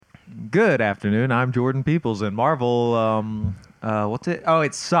Good afternoon. I'm Jordan Peoples, and Marvel. What's it? Oh,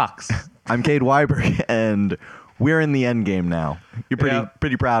 it sucks. I'm Cade Weiberg, and we're in the end game now. You're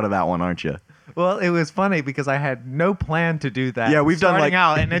pretty proud of that one, aren't you? Well, it was funny because I had no plan to do that. Yeah, we've done starting like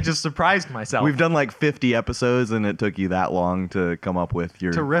out, and it just surprised myself. We've done like 50 episodes, and it took you that long to come up with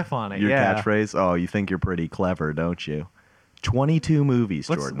your to riff on it. your Yeah. catchphrase. Oh, you think you're pretty clever, don't you? 22 movies,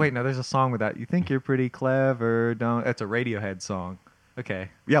 Jordan. Wait, no, there's a song with that. You think you're pretty clever, don't? It's a Radiohead song. Okay.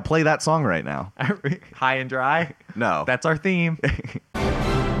 Yeah, play that song right now. High and dry. No. That's our theme.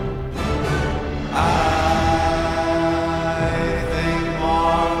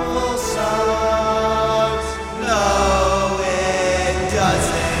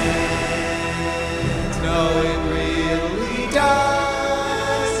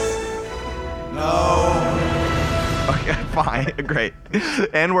 Fine, great.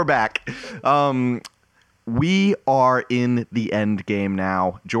 And we're back. We are in the end game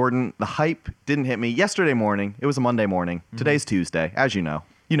now. Jordan, the hype didn't hit me yesterday morning. It was a Monday morning. Mm-hmm. Today's Tuesday, as you know.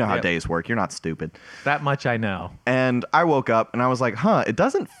 You know how days work. You're not stupid. That much I know. And I woke up and I was like, it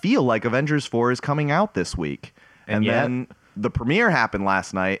doesn't feel like Avengers 4 is coming out this week. And then the premiere happened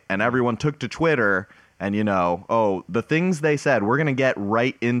last night and everyone took to Twitter and, the things they said, we're going to get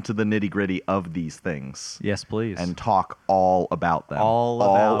right into the nitty gritty of these things. Yes, please. And talk all about them.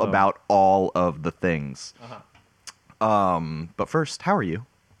 All about all of the things. Uh-huh. But first, how are you?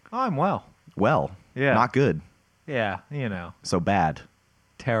 Oh, I'm well. Well. Yeah. Not good. Yeah, So bad.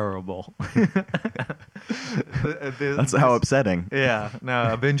 Terrible. That's how upsetting. Yeah.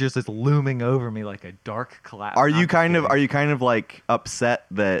 No, Avengers is looming over me like a dark cloud. Are you kind of like upset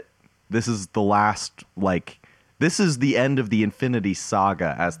that this is the last, this is the end of the Infinity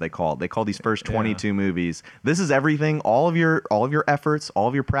Saga, as they call it. They call these first 22 movies. This is everything. All of your efforts, all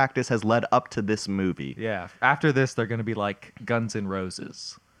of your practice has led up to this movie. Yeah. After this, they're going to be like Guns N'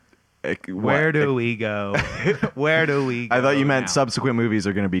 Roses. Where do we go? Where do we go? I thought you meant now? subsequent movies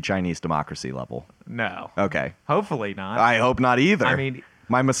are going to be Chinese democracy level. No. Okay. Hopefully not. I hope not either. I mean,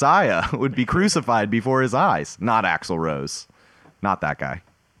 my Messiah would be crucified before his eyes. Not Axl Rose. Not that guy.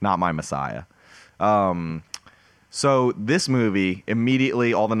 Not my Messiah. So this movie,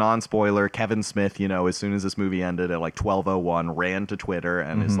 immediately, all the non-spoiler, Kevin Smith, as soon as this movie ended at like 12:01, ran to Twitter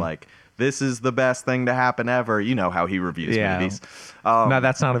and is like, this is the best thing to happen ever. You know how he reviews movies. No,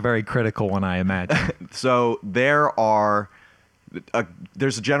 that's not a very critical one, I imagine. So there's a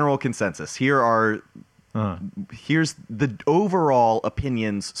general consensus. Here's the overall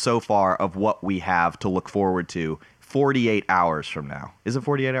opinions so far of what we have to look forward to 48 hours from now. Is it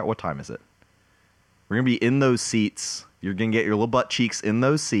 48 hours? What time is it? We're going to be in those seats. You're going to get your little butt cheeks in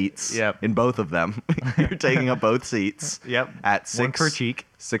those seats. Yep. In both of them. You're taking up both seats. Yep. At One per cheek.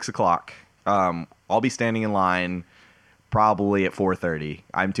 6 o'clock. I'll be standing in line probably at 4:30.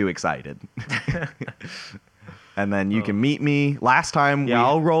 I'm too excited. And then you can meet me. Last time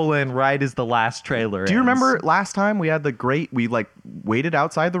I'll roll in right as the last trailer Do you ends. remember last time we had we waited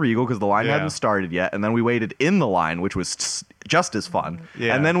outside the Regal because the line hadn't started yet, and then we waited in the line, which was just as fun.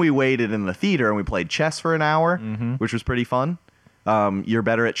 Yeah. And then we waited in the theater and we played chess for an hour, which was pretty fun. You're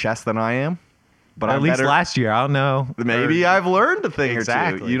better at chess than I am. But at I'm least better. last year, I don't know. Maybe I've learned a thing or two.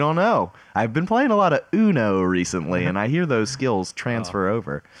 Exactly. You don't know. I've been playing a lot of Uno recently, and I hear those skills transfer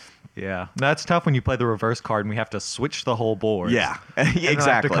over. Yeah, that's tough when you play the reverse card and we have to switch the whole board. Yeah, exactly.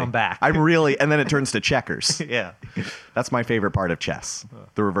 exactly. I have to come back. and then it turns to checkers. Yeah, that's my favorite part of chess,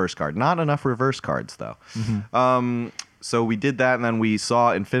 the reverse card. Not enough reverse cards though. So we did that, and then we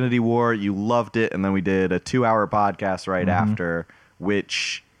saw Infinity War. You loved it, and then we did a 2-hour podcast right after,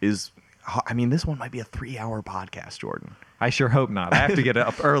 which is, this one might be a 3-hour podcast, Jordan. I sure hope not. I have to get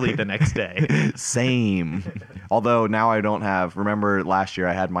up early the next day. Same. Although now I don't have. Remember last year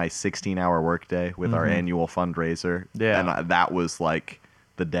I had my 16-hour workday with our annual fundraiser. Yeah. And that was like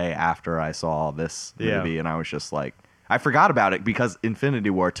the day after I saw this movie, and I was just like, I forgot about it because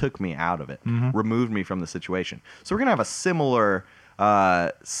Infinity War took me out of it, removed me from the situation. So we're gonna have a similar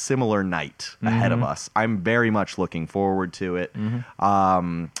night ahead of us. I'm very much looking forward to it.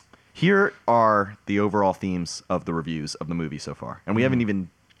 Here are the overall themes of the reviews of the movie so far. And we haven't even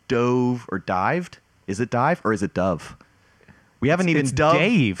dived? Is it dive or is it dove? We haven't even dove.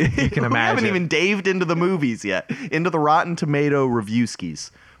 Dave, you can imagine. We haven't even daved into the movies yet, into the Rotten Tomato review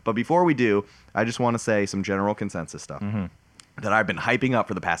skis. But before we do, I just want to say some general consensus stuff that I've been hyping up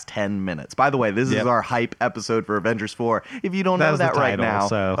for the past 10 minutes. By the way, this is our hype episode for Avengers 4. If you don't know that right now.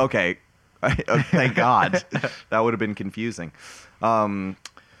 So. Okay. Thank God. That would have been confusing. All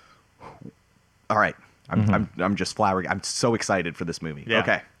right. I'm just flowering. I'm so excited for this movie. Yeah.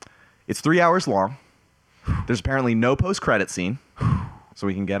 Okay. It's 3 hours long. There's apparently no post-credit scene. so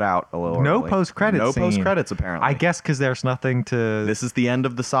we can get out a little No early. post-credits No scene. post-credits, apparently. I guess because there's nothing to. This is the end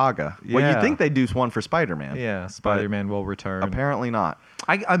of the saga. Well, Yeah. you'd think they'd do one for Spider-Man. Yeah, Spider-Man will return. Apparently not.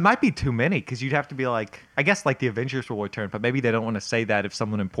 I might be too many because you'd have to be like, I guess like the Avengers will return, but maybe they don't want to say that if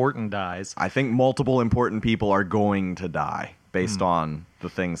someone important dies. I think multiple important people are going to die based on the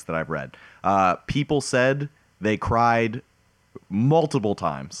things that I've read. People said they cried multiple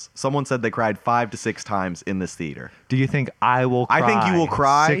times. Someone said they cried 5 to 6 times in this theater. Do you think I will cry? I think you will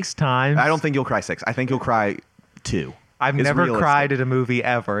cry 6 times? I don't think you'll cry 6. I think you'll cry 2. I've It's never realistic. cried at a movie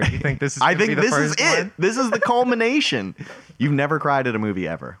ever. You think this is I gonna think be the this is first it. one? This is the culmination. You've never cried at a movie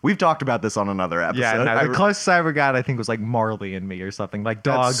ever. We've talked about this on another episode. Yeah, no, the closest I ever got, I think, was like Marley and Me or something. Like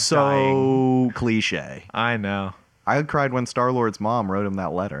dogs That's so dying. cliche. I know. I cried when Star-Lord's mom wrote him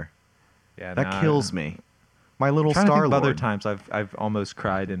that letter. Yeah, That kills me. My little I'm trying to think of other Star-Lord. times I've almost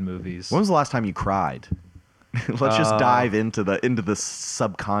cried in movies. When was the last time you cried? Let's just dive into the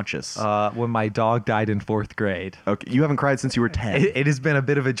subconscious. When my dog died in 4th grade. Okay, you haven't cried since you were 10. It has been a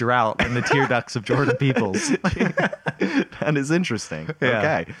bit of a drought in the tear ducts of Jordan Peoples. That is interesting. Yeah.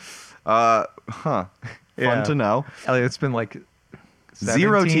 Okay. Fun Yeah. to know. Elliot, it's been like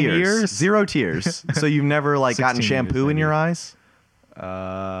 0 17 tears. years? 0 tears. So you've never like gotten 16 shampoo years, in your eyes?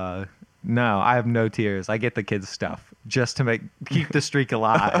 No, I have no tears. I get the kids stuff just to keep the streak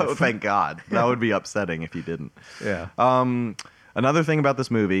alive. Oh, thank God. That would be upsetting if you didn't. Yeah. Another thing about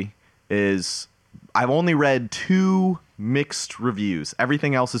this movie is I've only read 2 mixed reviews.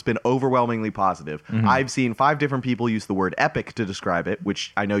 Everything else has been overwhelmingly positive. Mm-hmm. I've seen 5 different people use the word epic to describe it,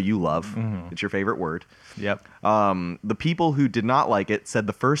 which I know you love. Mm-hmm. It's your favorite word. Yep. The people who did not like it said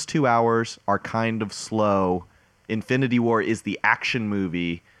the first 2 hours are kind of slow. Infinity War is the action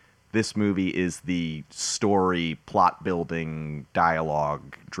movie. This movie is the story, plot building,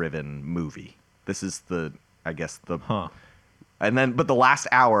 dialogue driven movie. This is Huh. and then, but the last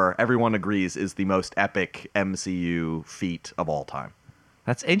hour, everyone agrees, is the most epic MCU feat of all time.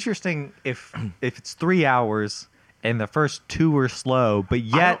 That's interesting if it's 3 hours and the first 2 were slow, but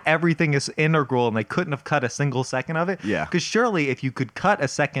yet everything is integral and they couldn't have cut a single second of it. Yeah. Because surely if you could cut a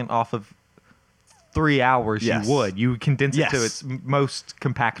second off of 3 hours, Yes. you would. You would condense it to Yes. its most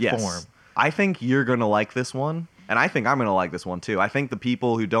compact form. I think you're going to like this one, and I think I'm going to like this one too. I think the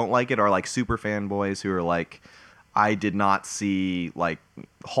people who don't like it are like super fanboys who are like, I did not see, like,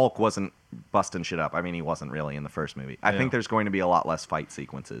 Hulk wasn't busting shit up. I mean, he wasn't really in the first movie. I think there's going to be a lot less fight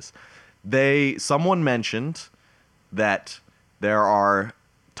sequences. Someone mentioned that there are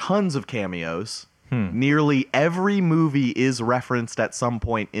tons of cameos. Nearly every movie is referenced at some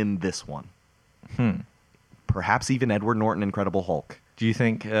point in this one. Perhaps even Edward Norton, Incredible Hulk. Do you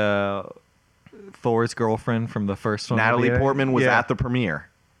think Thor's girlfriend from the first one? Natalie will be there? Portman was Yeah. at the premiere.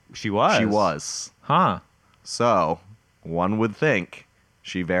 She was. She was. Huh. So, one would think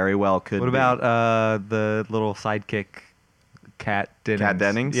she very well could What be. about the little sidekick, Kat Dennings? Kat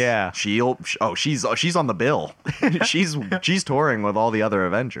Dennings? Yeah. She's on the bill. she's touring with all the other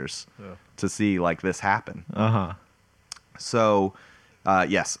Avengers to see like this happen. Uh-huh. So,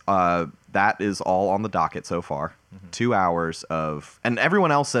 yes, that is all on the docket so far. 2 hours of, and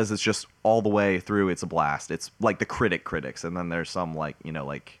everyone else says it's just all the way through. It's a blast. It's like the critics, and then there's some like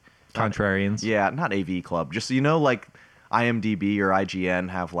Contrarians. yeah, not AV Club, just like IMDb or IGN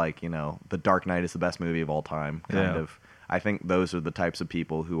have like The Dark Knight is the best movie of all time kind Yeah. of. I think those are the types of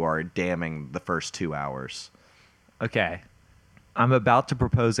people who are damning the first 2 hours. Okay. I'm about to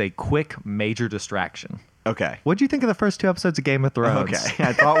propose a quick major distraction. Okay. What do you think of the first 2 episodes of Game of Thrones? Okay.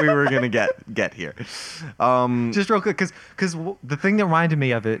 I thought we were gonna get here. Just real quick, because the thing that reminded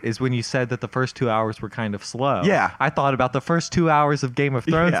me of it is when you said that the first 2 hours were kind of slow. Yeah. I thought about the first 2 hours of Game of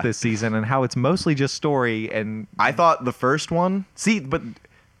Thrones Yeah. this season and how it's mostly just story and I thought the first one. See, but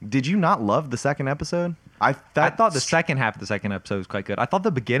did you not love the second episode? I thought the second half of the second episode was quite good. I thought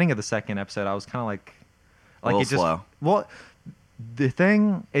the beginning of the second episode I was kind of like little it just slow. well. The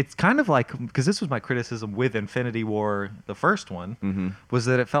thing, it's kind of like, because this was my criticism with Infinity War, the first one, was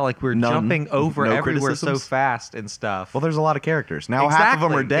that it felt like we were None. jumping over No everywhere so criticisms? fast and stuff. Well, there's a lot of characters now. Half of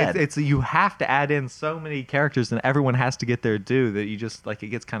them are dead. It's you have to add in so many characters, and everyone has to get their due that you just like it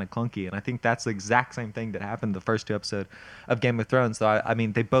gets kind of clunky. And I think that's the exact same thing that happened the first 2 episodes of Game of Thrones. Though I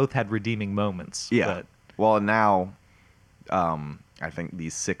mean, they both had redeeming moments. Yeah. But Well, and now, I think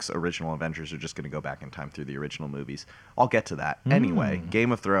these 6 original Avengers are just going to go back in time through the original movies. I'll get to that. Anyway,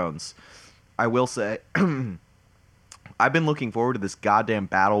 Game of Thrones. I will say, I've been looking forward to this goddamn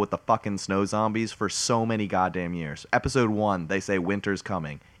battle with the fucking snow zombies for so many goddamn years. Episode 1, they say winter's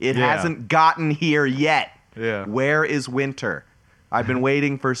coming. It Yeah. hasn't gotten here yet. Yeah. Where is winter? I've been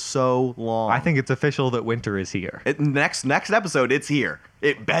waiting for so long. I think it's official that winter is here. Next episode, it's here.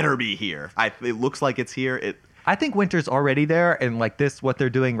 It better be here. It looks like it's here. I think winter's already there, and like this, what they're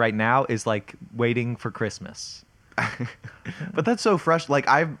doing right now is like waiting for Christmas. But that's so fresh. Like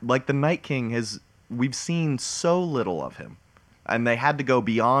the Night King we've seen so little of him, and they had to go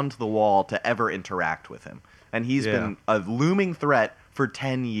beyond the wall to ever interact with him, and he's been a looming threat for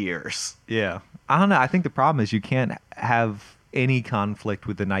 10 years. Yeah, I don't know. I think the problem is you can't have any conflict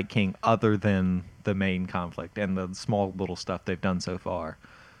with the Night King other than the main conflict and the small little stuff they've done so far.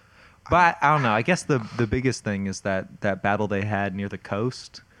 But I don't know. I guess the biggest thing is that battle they had near the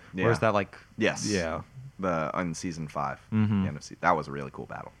coast. Yeah. Or is that like... Yes. Yeah. On season 5. Mhm. The end of that was a really cool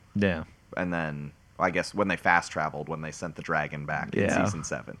battle. Yeah. And then, I guess, when they fast traveled, when they sent the dragon back in season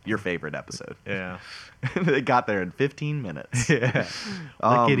 7. Your favorite episode. Yeah. They got there in 15 minutes. Yeah.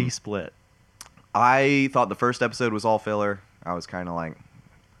 Lickety split. I thought the first episode was all filler. I was kind of like,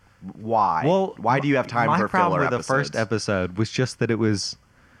 why? Well, why do you have time for filler My problem with episodes? the first episode was just that it was,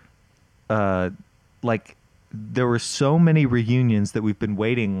 like, there were so many reunions that we've been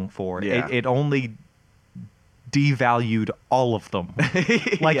waiting for. Yeah. It only devalued all of them.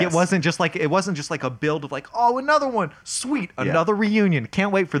 Like Yes. it wasn't just like a build of like, oh, another one, sweet, another reunion,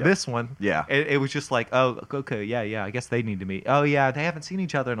 can't wait for this one. Yeah. It was just like, oh, okay, yeah, I guess they need to meet. Oh yeah, they haven't seen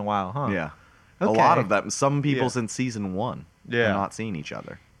each other in a while, huh? Yeah. Okay. A lot of them. Some people Yeah. since season 1 Yeah. are not seeing each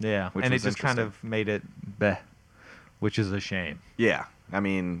other. Yeah, Which and it was just kind interesting. of made it bleh, which is a shame. Yeah. I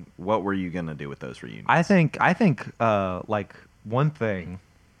mean, what were you going to do with those reunions? I think like one thing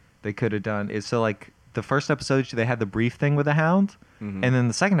they could have done is so like the first episode they had the brief thing with the Hound, Mhm. and then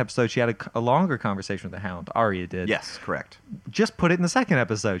the second episode she had a longer conversation with the Hound. Arya did. Yes, correct. Just put it in the second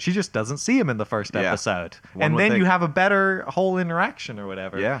episode. She just doesn't see him in the first Yeah. episode, One and would then you think- have a better whole interaction or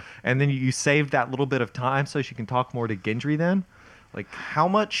whatever. Yeah. And then you save that little bit of time so she can talk more to Gendry. Then, like, How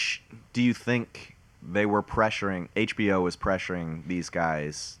much do you think they were pressuring, HBO was pressuring these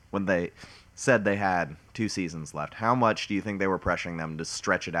guys when they said they had 2 seasons left? How much do you think they were pressuring them to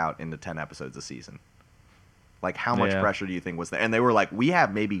stretch it out into 10 episodes a season? Like, how much Yeah. pressure do you think was there? And they were like, we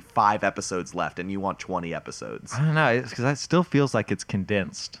have maybe 5 episodes left, and you want 20 episodes. I don't know, because that still feels like it's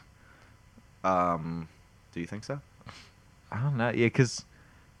condensed. Do you think so? I don't know. Yeah, because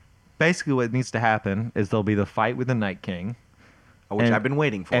basically what needs to happen is there'll be the fight with the Night King. Which And- I've been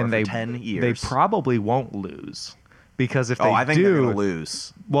waiting for and 10 They years. probably won't lose. Because if they I think they're do... going to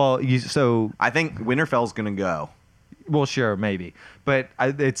lose. Well, I think Winterfell's going to go. Well, sure, maybe. But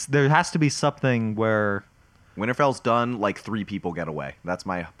there has to be something where... Winterfell's done, like 3 people get away. That's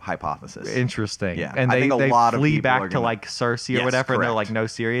my hypothesis. Interesting. Yeah, And I they, think a they lot of flee people are back to gonna- like Cersei or Yes, whatever, and they're correct. like, no,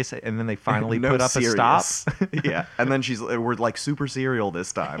 serious. And then they finally No put up serious. a stop. Yeah, and then we're like super serial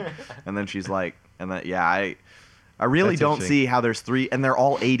this time, and then she's like, and then I really That's don't interesting. see how there's 3, and they're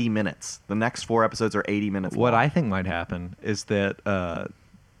all 80 minutes. The next 4 episodes are 80 minutes. What long. I think might happen is that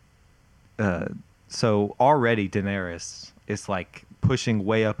so already Daenerys is like pushing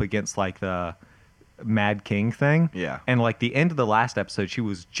way up against like the Mad King thing. Yeah. And like the end of the last episode, she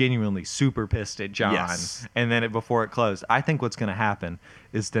was genuinely super pissed at Jon. Yes. And then before it closed, I think what's going to happen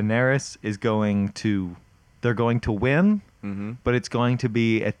is Daenerys is they're going to win. Mm-hmm. But it's going to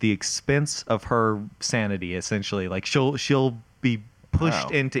be at the expense of her sanity, essentially. Like she'll be pushed Oh,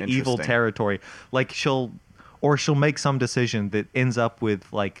 into evil interesting. territory. Like she'll make some decision that ends up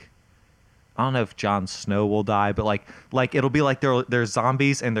with like, I don't know if Jon Snow will die, but like it'll be like there's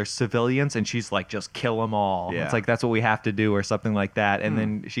zombies and there's civilians, and she's like, just kill them all. Yeah. It's like that's what we have to do, or something like that. And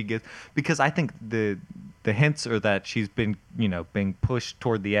then she gets, because I think the hints are that she's been being pushed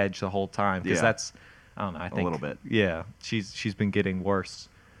toward the edge the whole time, because Yeah. that's, I don't know. I think little bit. Yeah, she's been getting worse.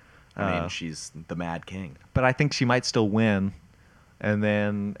 I mean, she's the Mad King. But I think she might still win, and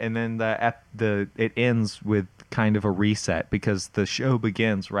then it ends with kind of a reset, because the show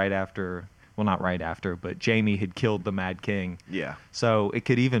begins right after. Well, not right after, but Jaime had killed the Mad King. Yeah, So it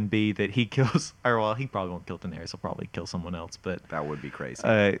could even be that he kills, or well, he probably won't kill Daenerys. He'll probably kill someone else. But that would be crazy.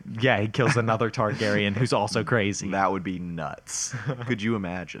 yeah, he kills another Targaryen who's also crazy. That would be nuts. Could you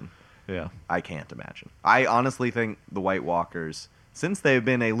imagine? Yeah. I can't imagine. I honestly think the White Walkers, since they've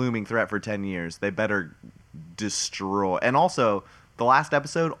been a looming threat for 10 years, they better destroy. And also, the last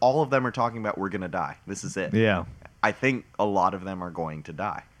episode, all of them are talking about we're going to die. This is it. Yeah. I think a lot of them are going to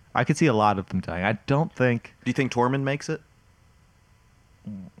die. I could see a lot of them dying. I don't think. Do you think Tormund makes it?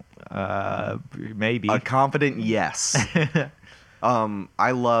 Maybe. A confident yes.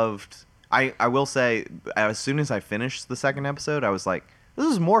 I will say, as soon as I finished the second episode, I was like, This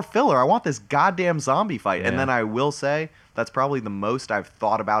is more filler. I want this goddamn zombie fight. And Yeah. then I will say that's probably the most I've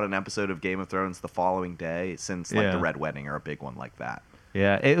thought about an episode of Game of Thrones the following day since like Yeah. the Red Wedding or a big one like that.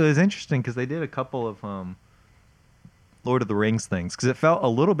 Yeah, it was interesting because they did a couple of Lord of the Rings things because it felt a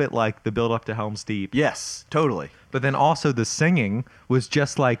little bit like the build up to Helm's Deep. Yes, totally. But then also the singing was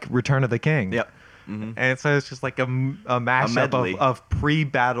just like Return of the King. Yep. Mm-hmm. And so it's just like a mashup medley. of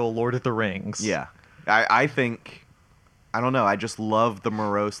pre-battle Lord of the Rings. Yeah. I think, I don't know, I just love the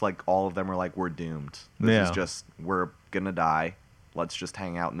morose, like all of them are like, we're doomed. This is Yeah. just, we're going to die. Let's just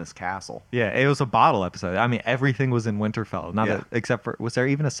hang out in this castle. Yeah, it was a bottle episode. I mean, everything was in Winterfell. Not Yeah. except for, was there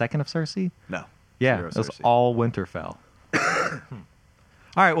even a second of Cersei? No. Yeah, Zero it was Cersei. all Winterfell.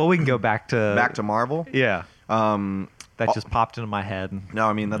 All right, well, we can go back to... Back to Marvel. Yeah, Um, that just popped into my head. No,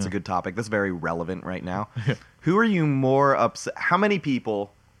 I mean, that's a good topic. That's very relevant right now. Who are you more upset? How many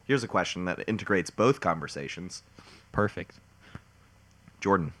people? Here's a question that integrates both conversations. Perfect.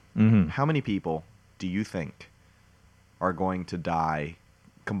 Jordan, Mm-hmm. how many people do you think are going to die,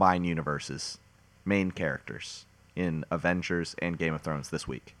 combined universes, main characters in Avengers and Game of Thrones this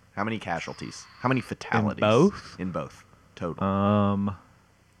week? How many casualties? How many fatalities? both? In both. Total.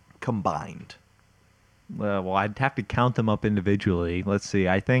 Combined. Well, I'd have to count them up individually. Let's see.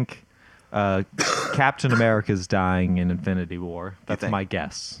 I think Captain America's dying in Infinity War. That's think? my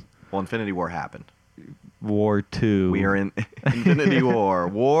guess. Well, Infinity War happened. War 2. We are in Infinity War.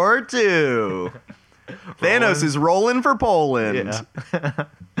 War 2. Thanos is rolling for Poland. Yeah.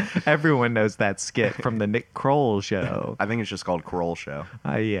 Everyone knows that skit from the Nick Kroll show. I think it's just called Kroll Show.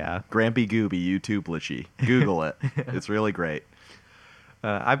 Yeah. Grampy Gooby, YouTube Litchi. Google it. It's really great.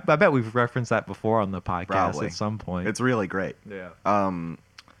 I bet we've referenced that before on the podcast Probably. at some point. It's really great. yeah.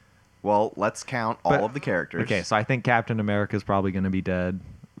 Well, let's count all of the characters. Okay, so I think Captain America's probably going to be dead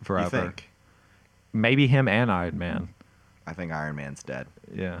forever. You think? Maybe him and Iron Man. I think Iron Man's dead.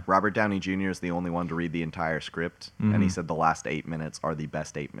 Yeah. Robert Downey Jr. is the only one to read the entire script, and he said the last 8 minutes are the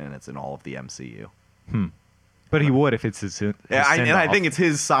best 8 minutes in all of the MCU. But he would if it's his Yeah, and I think it's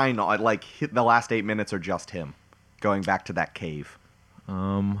his sign on. Like the last 8 minutes are just him going back to that cave.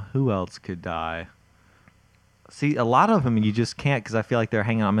 Who else could die? See, a lot of them you just can't because I feel like they're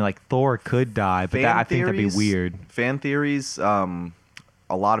hanging on. I mean, like Thor could die, but I think that'd be weird. Fan theories.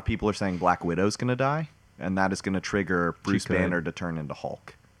 A lot of people are saying Black Widow's gonna die, and that is gonna trigger Bruce could. Banner to turn into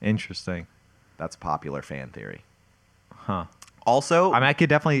Hulk. Interesting. That's popular fan theory. Huh. Also, I mean, I could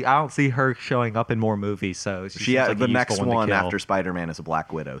definitely. I don't see her showing up in more movies, so she seems like a the useful next to one kill. after Spider-Man is a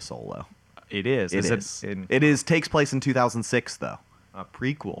Black Widow solo. It is. It Is is. it in It is. Takes place in 2006 though. a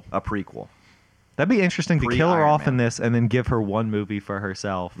prequel? A prequel. That'd be interesting to kill her Pre-Iron off in Man. this and then give her one movie for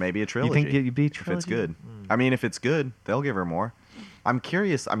herself. Maybe a trilogy. You think it'd be a if it's trilogy? good? I mean, if it's good, they'll give her more. I'm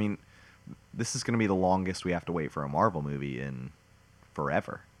curious. I mean, this is going to be the longest we have to wait for a Marvel movie in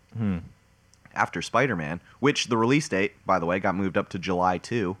forever. After Spider-Man, which the release date, by the way, got moved up to July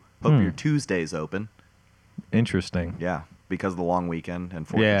 2. Hope your Tuesday's open. Interesting. Yeah, because of the long weekend and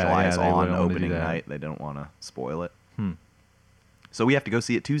 4th Yeah, of July yeah, is they on wouldn't wanna do opening that. night. They didn't want to spoil it. So we have to go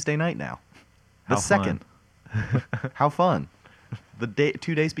see it Tuesday night now. The How fun. 2nd. How fun. The day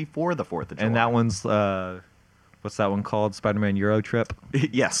 2 days before the 4th of July. And that one's what's that one called? Spider-Man Euro Trip.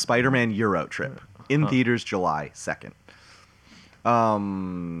 Yes, Spider-Man Euro Trip in theaters July 2nd.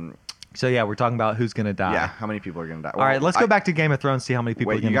 So yeah, we're talking about who's gonna die. Yeah, how many people are gonna die? All right, let's go back to Game of Thrones. See how many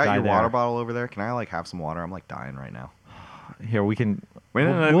people are Wait, gonna you got die your there. water bottle over there? Can I like have some water? I'm like dying right now. Here we can. Wait,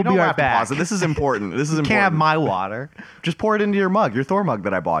 no, we'll we don't be have right to back. pause it. This is important. This is You important. can't have my water. Just pour it into your mug, your Thor mug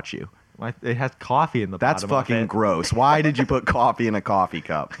that I bought you. It has coffee in the That's bottom of fucking it. gross. Why did you put coffee in a coffee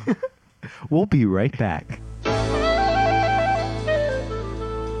cup? We'll be right back.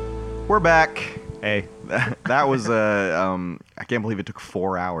 We're back. Hey. That was I can't believe it took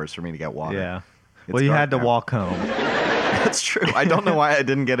 4 hours for me to get water. Yeah. It's Well, you dark had to now. walk home. That's true. I don't know why I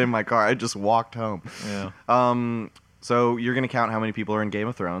didn't get in my car. I just walked home. Yeah. So you're gonna count how many people are in Game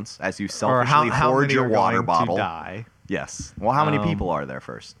of Thrones as you Or selfishly how hoard many your are water going bottle. to die? Yes. Well, how many Um, people are there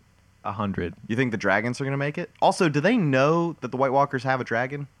first? 100. You think the dragons are gonna make it? Also, do they know that the White Walkers have a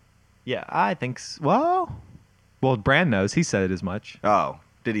dragon? Yeah, I think. Well, Bran knows. He said it as much. Oh,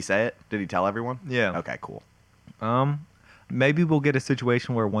 did he say it? Did he tell everyone? Yeah. Okay, cool. Maybe we'll get a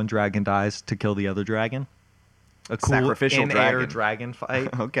situation where one dragon dies to kill the other dragon. A cool Sacrificial in-air dragon. dragon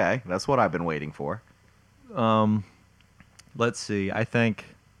fight. Okay, that's what I've been waiting for. Let's see. I think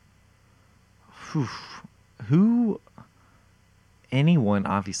who anyone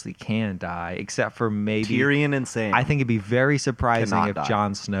obviously can die except for maybe Tyrion and Sam. I think it'd be very surprising Cannot if die.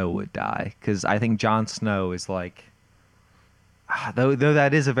 Jon Snow would die because I think Jon Snow is like Though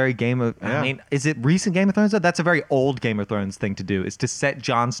that is a very Game of... Yeah. I mean, is it recent Game of Thrones? Though? That's a very old Game of Thrones thing to do, is to set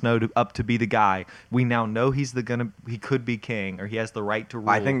Jon Snow up to be the guy. We now know he could be king, or he has the right to rule.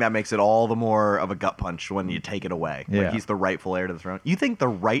 I think that makes it all the more of a gut punch when you take it away. Yeah. Like, he's the rightful heir to the throne. You think the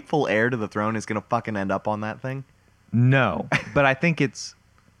rightful heir to the throne is going to fucking end up on that thing? No, but I think it's...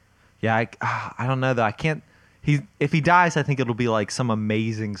 Yeah, I don't know, though. I can't... If he dies, I think it'll be like some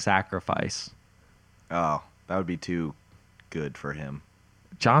amazing sacrifice. Oh, that would be too good for him.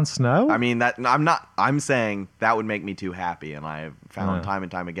 Jon Snow? I mean, I'm saying that would make me too happy, and I have found time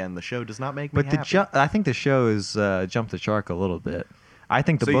and time again the show does not make me happy. I think the show is jumped the shark a little bit. I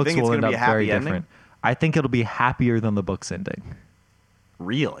think the So you books think it's will gonna end be up a happy very ending? different. I think it'll be happier than the book's ending.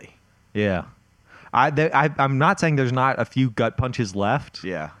 Really? Yeah. I'm not saying there's not a few gut punches left.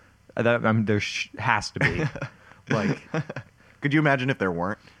 Yeah. There has to be. Like, Could you imagine if there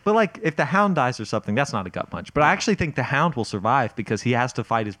weren't? but like if the Hound dies or something, that's not a gut punch. But I actually think the Hound will survive because he has to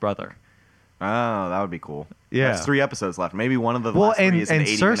fight his brother. Oh, that would be cool. Yeah. There's 3 episodes left. Maybe one of the Well, last 3 is an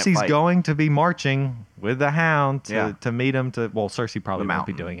 80-minute Cersei's fight. going to be marching with the Hound Yeah. to meet him. Cersei probably The won't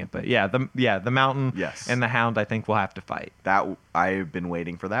be Mountain. doing it, but the Mountain Yes. and the Hound I think will have to fight. I've been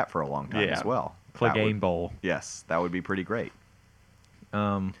waiting for that for a long time as well. That Clegane would- Bowl. Yes, that would be pretty great.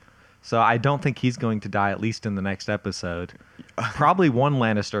 So I don't think he's going to die, at least in the next episode. Probably one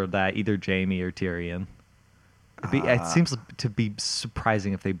Lannister of that, either Jaime or Tyrion. It seems to be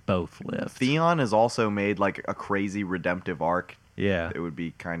surprising if they both live. Theon has also made like a crazy redemptive arc. Yeah, It would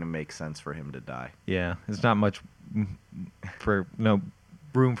be kind of make sense for him to die. yeah. There's not much room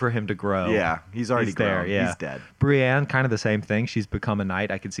for him to grow. Yeah, he's already grown. there. Yeah, He's dead. Brienne, kind of the same thing. She's become a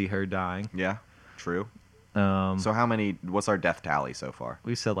knight. I could see her dying. Yeah, true. So So how many? What's our death tally so far?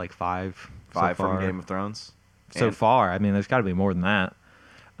 we said like 5. 5 so from far. Game of Thrones. So And far, I mean, there's got to be more than that.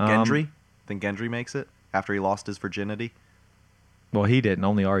 Gendry. Think Gendry makes it after he lost his virginity? Well, he didn't.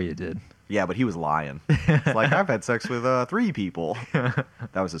 Only Arya did. Yeah, but he was lying. It's like, I've had sex with 3 people. That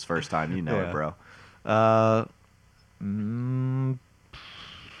was his first time. You know Yeah. it, bro.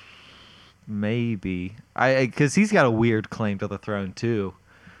 Maybe because he's got a weird claim to the throne too.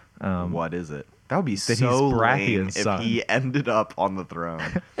 What is it? That would be That he's so lame Baratheon's if son. he ended up on the throne.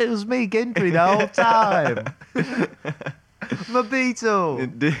 It was me, Gendry, the whole time. My beetle.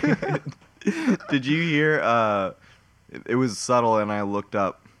 Did you hear? It was subtle, and I looked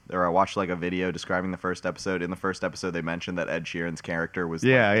up, or I watched like a video describing the first episode. In the first episode, they mentioned that Ed Sheeran's character was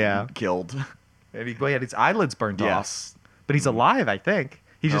Yeah. killed. And he had his eyelids burnt off, Yes. but he's alive. I think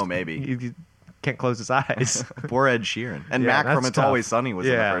he Oh, just maybe. he can't close his eyes. Poor Ed Sheeran. And Yeah, Mac from that's It's tough. Always Sunny was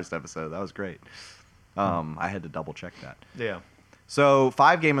in the Yeah. first episode. That was great. I had to double check that. Yeah. So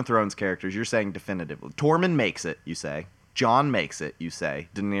 5 Game of Thrones characters. You're saying definitively. Tormund makes it. You say. Jon makes it. You say.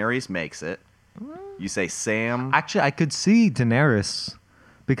 Daenerys makes it. You say Sam. Actually, I could see Daenerys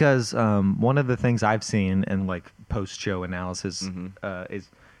because one of the things I've seen in like post-show analysis is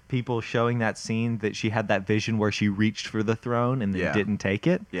people showing that scene that she had that vision where she reached for the throne and then Yeah. didn't take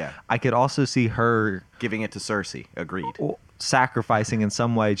it. Yeah. I could also see her Giving it to Cersei. Agreed. sacrificing in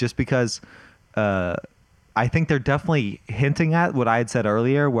some way just because I think they're definitely hinting at what I had said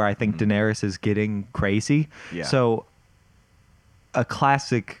earlier where I think Daenerys is getting crazy. Yeah. So a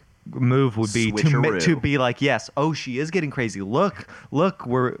classic move would be Switcheroo. to be like, yes, oh, she is getting crazy. Look,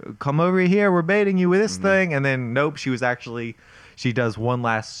 come over here. We're baiting you with this thing. And then nope, she does one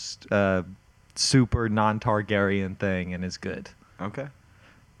last super non-Targaryen thing and is good. Okay.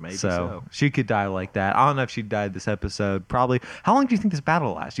 Maybe So so. she could die like that. I don't know if she died this episode. Probably. How long do you think this battle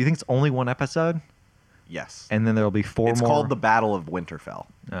will last? Do you think it's only one episode? Yes. And then there'll be 4 It's more? called The Battle of Winterfell.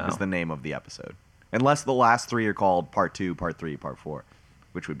 Oh. Is the name of the episode. Unless the last 3 are called Part 2, Part 3, Part 4,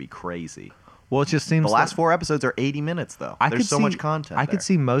 which would be crazy. Well, it just seems The last 4 episodes are 80 minutes, though. There's so much content. I could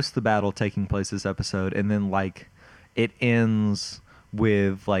see most of the battle taking place this episode, and then like it ends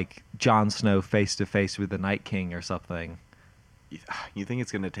with like Jon Snow face to face with the Night King or something. You think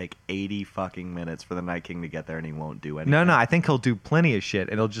it's going to take 80 fucking minutes for the Night King to get there and he won't do anything? No, I think he'll do plenty of shit.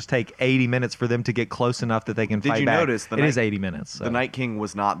 It'll just take 80 minutes for them to get close enough that they can Did fight you back. notice It is 80 minutes. So. The Night King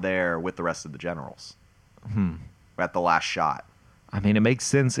was not there with the rest of the generals. At the last shot. I mean, it makes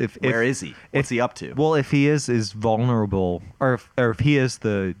sense if Where is he? What's he up to? Well, if he is vulnerable, or if he is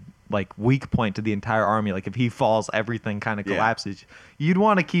the like weak point to the entire army, like if he falls, everything kind of Yeah. collapses. You'd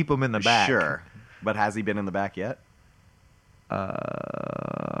want to keep him in the back. Sure. But has he been in the back yet?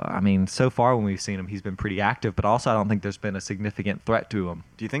 I mean, so far when we've seen him, he's been pretty active, but also I don't think there's been a significant threat to him.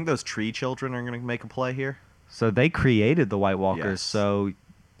 Do you think those tree children are going to make a play here? So they created the White Walkers, Yes. so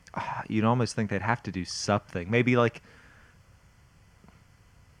you'd almost think they'd have to do something. Maybe like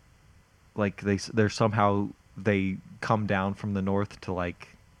they're somehow they come down from the north to like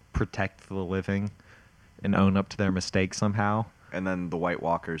protect the living and own up to their mistakes somehow. And then the White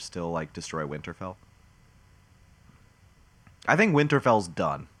Walkers still like destroy Winterfell. I think Winterfell's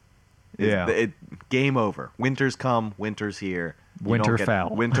done. Yeah. Game over. Winter's come. Winter's here.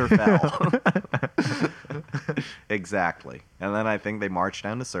 Winterfell. Winterfell. Exactly. And then I think they march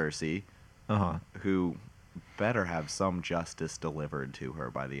down to Cersei, who better have some justice delivered to her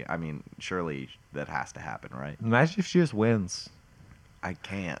by the... I mean, surely that has to happen, right? Imagine if she just wins. I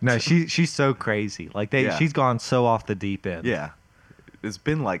can't. No, she's so crazy. Like Yeah. she's gone so off the deep end. Yeah. It's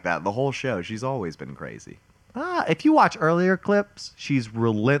been like that the whole show. She's always been crazy. If you watch earlier clips, she's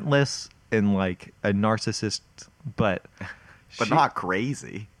relentless and like a narcissist, but Not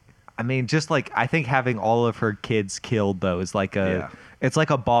crazy. I mean, just like I think having all of her kids killed though is like Yeah. it's like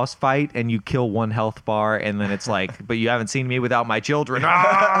a boss fight and you kill one health bar and then it's like, but you haven't seen me without my children.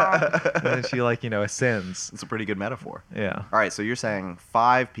 Ah! And then she like, ascends. It's a pretty good metaphor. Yeah. All right, so you're saying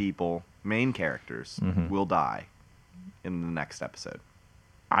 5 people, main characters, Mm-hmm. will die in the next episode.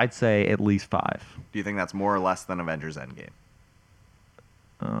 I'd say at least 5. Do you think that's more or less than Avengers Endgame?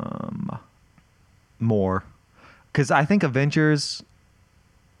 More. Because I think Avengers,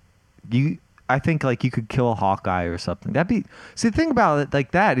 I think like you could kill Hawkeye or something. That'd be, see the thing about it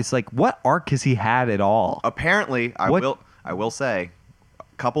like that is like, what arc has he had at all? Apparently, I What- will say, a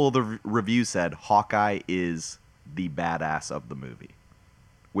couple of the reviews said Hawkeye is the badass of the movie,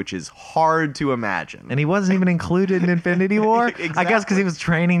 which is hard to imagine. And he wasn't even included in Infinity War? I guess because Exactly. he was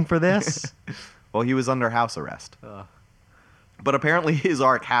training for this. Well, he was under house arrest. But apparently his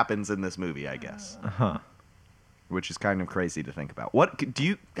arc happens in this movie, I guess. Uh-huh. Which is kind of crazy to think about. What do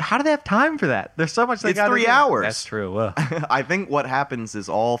you... How do they have time for that? There's so much they It's gotta 3 do. hours. That's true. I think what happens is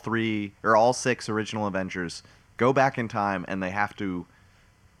all 6 original Avengers go back in time and they have to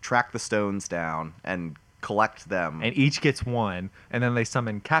track the stones down and collect them. And each gets one, and then they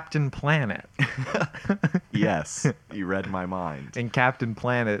summon Captain Planet. Yes, you read my mind. And Captain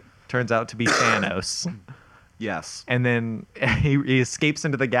Planet turns out to be Thanos. Yes, And then he escapes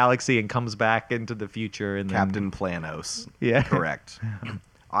into the galaxy and comes back into the future. And then, Captain Planos. Yeah. Correct.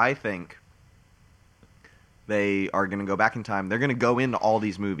 I think they are going to go back in time. They're going to go into all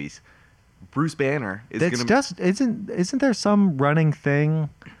these movies. Bruce Banner is going It's to... just isn't there some running thing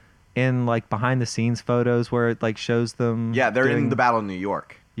in like behind the scenes photos where it like shows them? Yeah, they're in doing- the Battle of New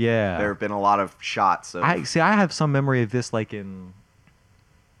York. Yeah. There have been a lot of shots of... I have some memory of this like in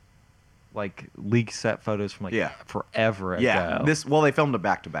like leak set photos from like Yeah. forever ago. Yeah, they filmed it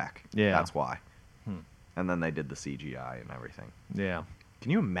back to back. Yeah. That's why. And then they did the CGI and everything. Yeah.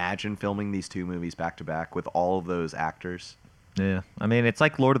 Can you imagine filming these 2 movies back to back with all of those actors? Yeah, I mean, it's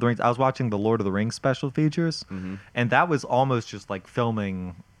like Lord of the Rings. I was watching the Lord of the Rings special features, and that was almost just like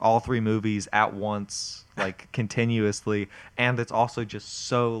filming all 3 movies at once, like continuously. And it's also just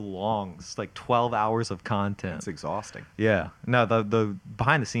so long. It's like 12 hours of content. It's exhausting. Yeah. No, the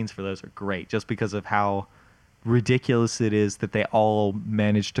behind the scenes for those are great just because of how ridiculous it is that they all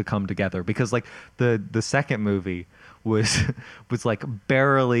managed to come together. Because like the second movie was like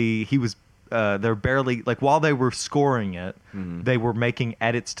barely they're barely like while they were scoring it, they were making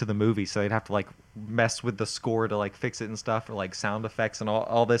edits to the movie, so they'd have to like mess with the score to like fix it and stuff, or like sound effects and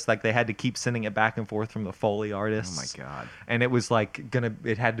all this. Like they had to keep sending it back and forth from the Foley artists. Oh my God. And it was like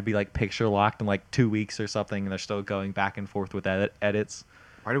it had to be like picture locked in like 2 weeks or something, and they're still going back and forth with edits.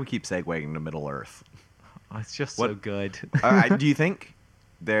 Why do we keep segueing to Middle Earth? Oh, it's just so What- good. Do you think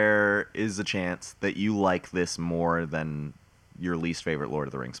there is a chance that you like this more than your least favorite Lord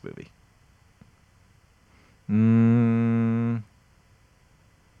of the Rings movie?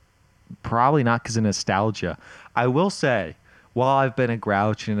 Probably not because of nostalgia. I will say, while I've been a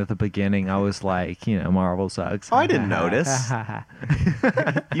grouch and at the beginning, I was like, Marvel sucks. Oh, I didn't notice.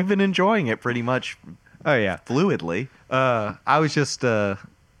 You've been enjoying it pretty much Oh, yeah. fluidly. I was just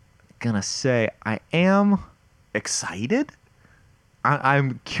gonna say I am. Excited?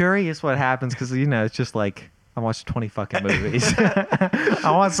 I'm curious what happens because it's just like I watched 20 fucking movies.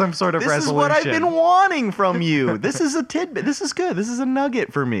 I want some sort of This resolution. is what I've been wanting from you. This is a tidbit. This is good. This is a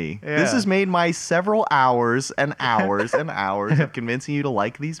nugget for me. This Yeah. has made my several hours and hours and hours of convincing you to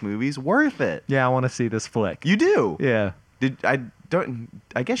like these movies worth it. Yeah, I want to see this flick. You do. Yeah.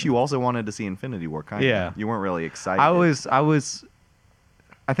 I guess you also wanted to see Infinity War, kind of. Yeah. You weren't really excited.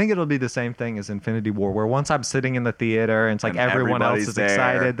 I think it'll be the same thing as Infinity War, where once I'm sitting in the theater and it's like And everyone else everybody's is there.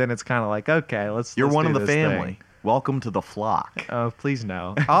 excited, then it's kind of like, okay, let's. You're let's one do of the this thing. family. Welcome to the flock. Oh, please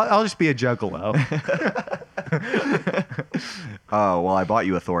no. I'll just be a juggalo. Oh, well, I bought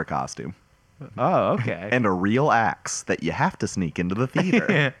you a Thor costume. Oh, okay. and a real axe that you have to sneak into the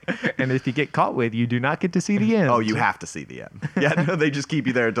theater. And if you get caught with, you do not get to see the end. Oh, you have to see the end. Yeah, no, they just keep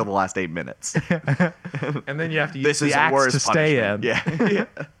you there until the last 8 minutes. And then you have to use This the is axe worse to stay in. punishment. Yeah.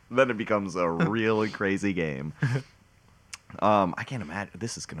 Then it becomes a really crazy game. I can't imagine.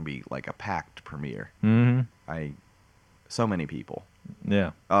 This is going to be like a packed premiere. Mm-hmm. So many people.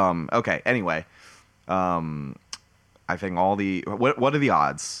 Yeah. Okay. Anyway, I think all the what are the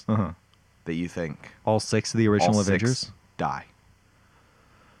odds Uh-huh. that you think All 6 of the original all Avengers? 6 die?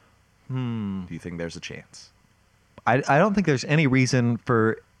 Do you think there's a chance? I don't think there's any reason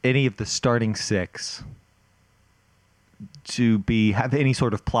for any of the starting 6 to have any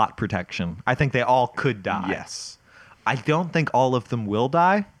sort of plot protection. I think they all could die. Yes. I don't think all of them will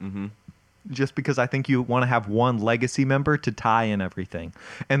die. Mm-hmm. Just because I think you want to have one legacy member to tie in everything.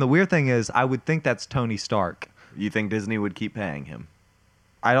 And the weird thing is, I would think that's Tony Stark. You think Disney would keep paying him?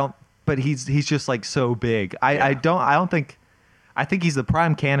 I don't, but he's just like so big. I think he's the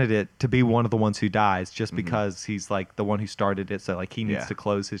prime candidate to be one of the ones who dies, just because he's like the one who started it. So like he needs to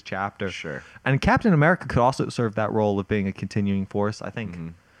close his chapter. Sure. And Captain America could also serve that role of being a continuing force. I think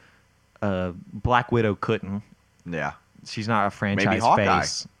Black Widow couldn't. Yeah. She's not a franchise Maybe Hawkeye.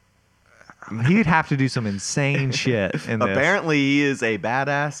 face. He'd have to do some insane shit in this. Apparently, he is a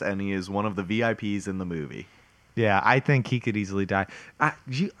badass, and he is one of the VIPs in the movie. Yeah, I think he could easily die.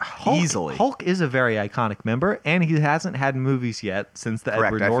 Easily. Hulk is a very iconic member, and he hasn't had movies yet since the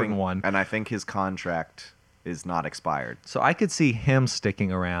Correct. Edward Norton one. And I think his contract is not expired. So I could see him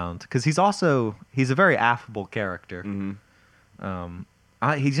sticking around because he's a very affable character.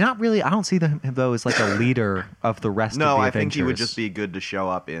 He's not really. I don't see him though as like a leader of the rest of the Avengers. No, I think he would just be good to show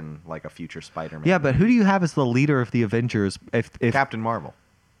up in like a future Spider-Man. Yeah, but who do you have as the leader of the Avengers? If Captain Marvel.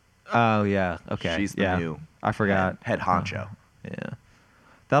 Oh yeah, okay. She's the new. I forgot. Head honcho. Yeah,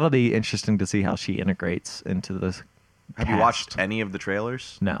 that'll be interesting to see how she integrates into this. Have you watched any of the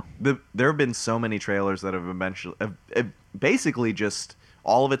trailers? No. There have been so many trailers that have basically just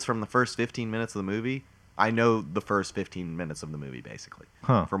all of it's from the first 15 minutes of the movie. I know the first 15 minutes of the movie basically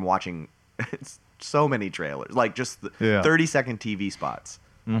from watching so many trailers, like just the 30-second TV spots.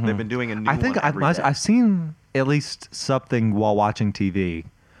 They've been doing a new. I think one every day. I've seen at least something while watching TV.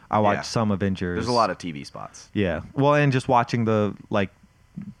 I watched some Avengers. There's a lot of TV spots. Yeah. Well, and just watching the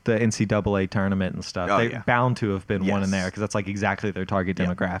NCAA tournament and stuff. They're bound to have been one in there because that's like exactly their target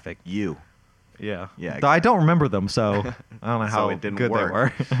demographic. You. Yeah. Yeah. Though I don't remember them, so I don't know how it didn't good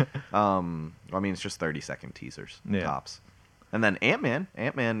work. they were. I mean, it's just 30-second teasers, tops. And then Ant-Man.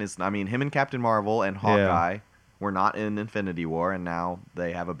 Ant-Man is, I mean, him and Captain Marvel and Hawkeye were not in Infinity War, and now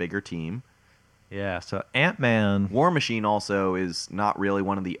they have a bigger team. Yeah, so Ant-Man. War Machine also is not really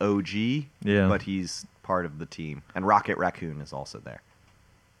one of the OG, but he's part of the team. And Rocket Raccoon is also there.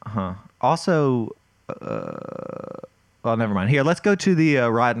 Also, well, never mind. Here, let's go to the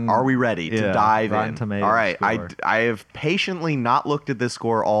Rotten. Are we ready to dive Rotten in? Tomatoes all right, score. I have patiently not looked at this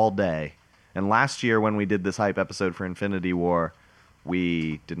score all day. And last year when we did this hype episode for Infinity War,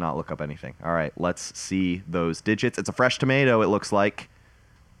 we did not look up anything. All right, let's see those digits. It's a fresh tomato, it looks like.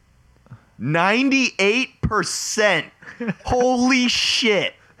 98%. Holy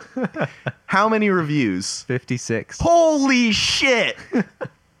shit. How many reviews? 56. Holy shit.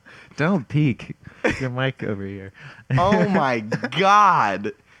 Don't peek. Your mic over here. Oh my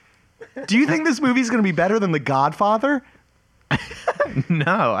god. Do you think this movie's going to be better than The Godfather?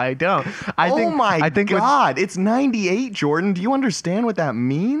 No, I don't. I think god. It's 98, Jordan. Do you understand what that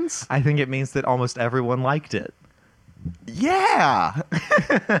means? I think it means that almost everyone liked it. Yeah.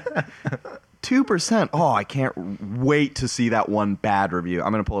 2%. Oh, I can't wait to see that one bad review.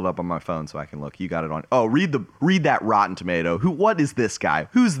 I'm going to pull it up on my phone so I can look. You got it on. Oh, read that Rotten Tomato. What is this guy?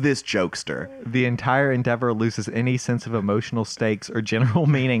 Who's this jokester? The entire endeavor loses any sense of emotional stakes or general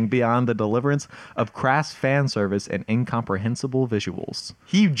meaning beyond the deliverance of crass fan service and incomprehensible visuals.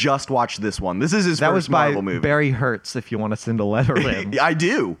 He just watched this one. This is his that first was by Marvel movie. Barry Hertz, if you want to send a letter in. I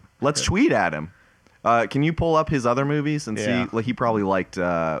do. Let's tweet at him. Can you pull up his other movies and see? Like, he probably liked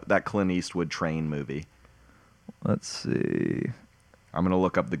that Clint Eastwood Train movie. Let's see. I'm gonna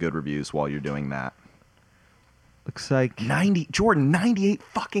look up the good reviews while you're doing that. Looks like 98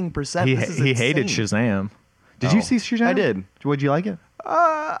 fucking %. He hated Shazam. Did you see Shazam? I did. Would you like it?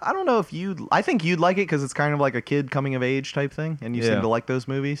 I don't know if I think you'd like it because it's kind of like a kid coming of age type thing, and you seem to like those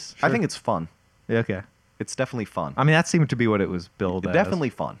movies. Sure. I think it's fun. Yeah, okay. It's definitely fun. I mean, that seemed to be what it was billed as. Definitely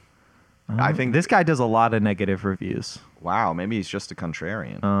fun. I think this guy does a lot of negative reviews. Wow, maybe he's just a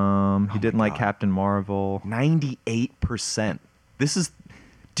contrarian. He didn't like Captain Marvel. 98%. This is.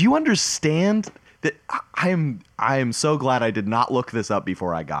 Do you understand that? I am so glad I did not look this up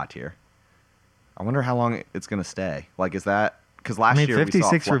before I got here. I wonder how long it's going to stay. Like, is that because last I mean, year we saw it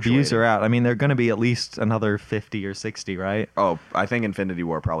 56 reviews fluctuating. are out. I mean, they're going to be at least another 50 or 60, right? Oh, I think Infinity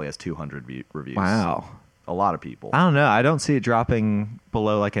War probably has 200 reviews. Wow. A lot of people. I don't know. I don't see it dropping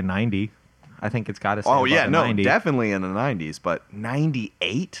below like a 90. I think it's got to stay Oh above yeah, a no, 90. definitely in the 90s, but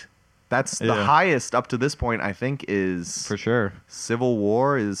 98? That's the Yeah. highest up to this point, I think, is For sure. Civil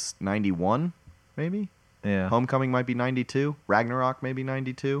War is 91, maybe? Yeah. Homecoming might be 92. Ragnarok maybe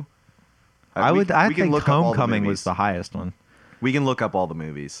 92. I We think can look up all the Homecoming movies. was the highest one. We can look up all the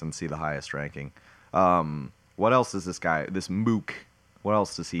movies and see the highest ranking. What else is this Mook? What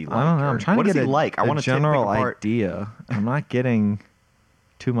else does he like? I don't know. I'm Or trying what to does get he like? I a want to general pick apart. idea. I'm not getting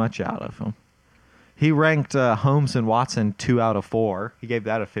too much out of him. He ranked Holmes and Watson 2 out of 4. He gave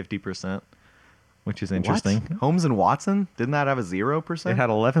that a 50%, which is interesting. What? Holmes and Watson? Didn't that have a 0%? It had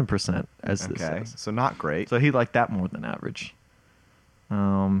 11% as this Okay, says. so not great. So he liked that more than average.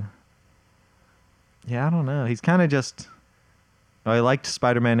 Yeah, I don't know. He's kind of just. Oh, he liked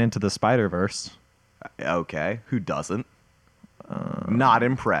Spider-Man Into the Spider-Verse. Okay, who doesn't? Not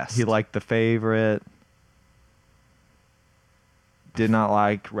impressed. He liked The Favorite. Did not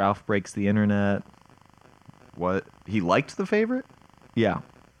like Ralph Breaks the Internet. what? He liked The Favorite? Yeah.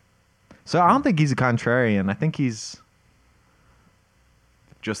 So I don't think he's a contrarian. I think he's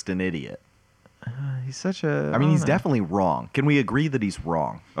Just an idiot. such a. I mean, don't he's know. definitely wrong. Can we agree that he's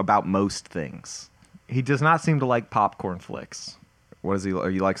wrong about most things? He does not seem to like popcorn flicks. What is he?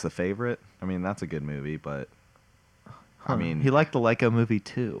 He likes The Favorite. I mean, that's a good movie, but I mean, he liked the Lego Movie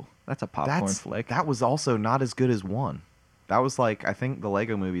too. That's a popcorn that's flick. that was also not as good as one. That was like, I think the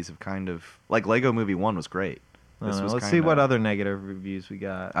Lego movies have kind of like Lego Movie 1 was great. I don't know. was Let's see kinda- what other negative reviews we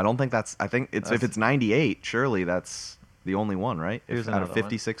got. I don't think that's. I think it's if That's- it's 98, surely that's the only one, right? Here's Out of another one.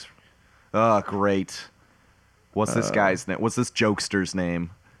 56. Oh, great. What's this guy's name? What's this jokester's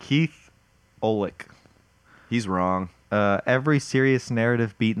name? Keith Olick. He's wrong. Every serious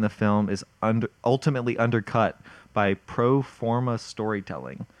narrative beat in the film is ultimately undercut by pro forma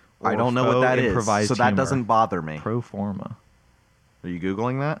storytelling. I or don't know what faux that is, improvised so that humor. doesn't bother me. Pro forma. Are you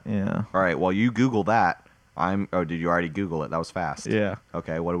googling that? Yeah. All right. Well, you Google that. Oh, did you already Google it? That was fast. Yeah.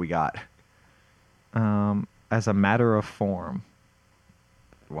 Okay. What do we got? As a matter of form.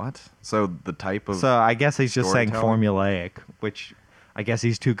 What? So the type of. So I guess he's just saying storytelling? formulaic, which I guess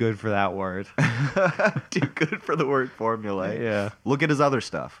he's too good for that word. Too good for the word formula. Yeah. Look at his other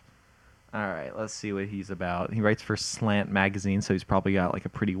stuff. All right, let's see what he's about. He writes for Slant Magazine, so he's probably got like a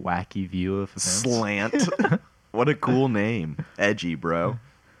pretty wacky view of events. Slant. What a cool name. Edgy, bro.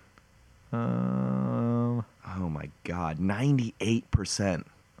 Um, Oh my God. 98%.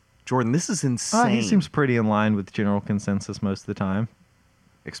 Jordan, this is insane. he seems pretty in line with general consensus most of the time.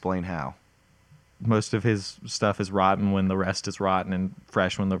 Explain how. Most of his stuff is rotten when the rest is rotten, and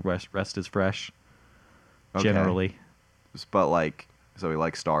fresh when the rest is fresh. Okay. Generally, But like, so he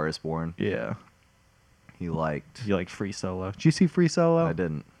liked Star is Born. yeah. He liked. You liked Free Solo? Did you see Free Solo? I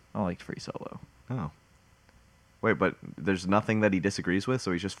didn't. I liked Free Solo. Oh. Wait, but there's nothing that he disagrees with,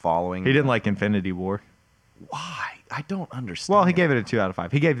 so he's just following. He didn't like Infinity War. Why? I don't understand. Well, he gave it a 2 out of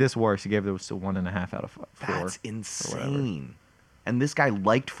 5. He gave this worse. He gave it a 1.5 out of 4. That's insane. And this guy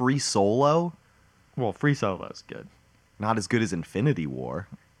liked Free Solo? Well, Free Solo's good. Not as good as Infinity War.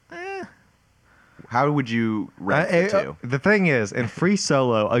 How would you rank the two? The thing is, in Free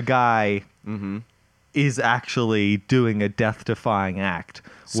Solo, a guy Mm-hmm. is actually doing a death-defying act.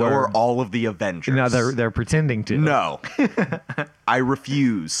 So where- are all of the Avengers. No, they're pretending to. No. I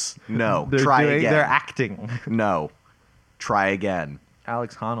refuse. No. They're Try doing, again. They're acting. No. Try again.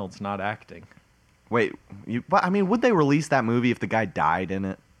 Alex Honnold's not acting. Wait, but I mean, would they release that movie if the guy died in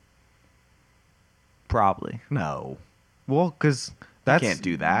it? Probably. No. Well, because that's Can't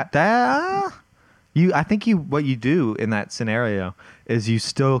do that. I think what you do in that scenario is you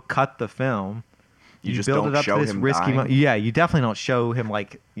still cut the film. You just build don't it up show to this him risky. dying? Yeah, you definitely don't show him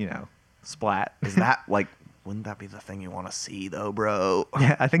like splat. Is that like? Wouldn't that be the thing you want to see, though, bro?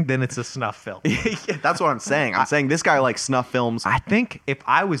 Yeah, I think then it's a snuff film. Yeah, that's what I'm saying. I'm saying this guy likes snuff films. I think if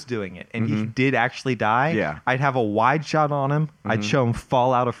I was doing it and he did actually die, Yeah. I'd have a wide shot on him. I'd show him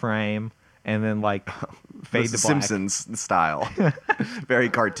fall out of frame and then like fade The to black. Simpsons style. Very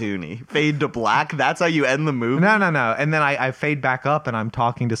cartoony. Fade to black. That's how you end the movie. No. And then I fade back up and I'm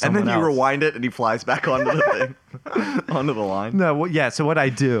talking to And someone then you else. rewind it and he flies back onto the thing, onto the line. No, yeah. So what I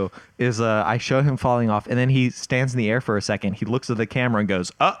do is I show him falling off, and then he stands in the air for a second. He looks at the camera and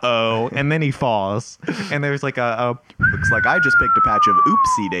goes, "Uh-oh," and then he falls. And there's like a Looks like I just picked a patch of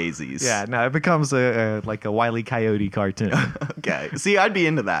oopsie daisies. yeah. No, it becomes like a Wile E. Coyote cartoon. Okay. See, I'd be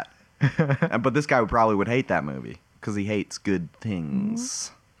into that. But this guy probably would hate that movie because he hates good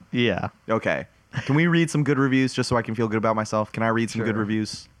things. Yeah. Okay. Can we read some good reviews just so I can feel good about myself? Can I read some Sure. good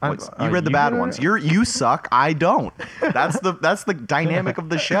reviews? I'm- You read the you bad good? ones. You suck. I don't. That's the dynamic of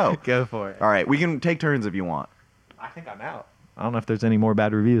the show. Go for it. All right, we can take turns if you want. I think I'm out. I don't know if there's any more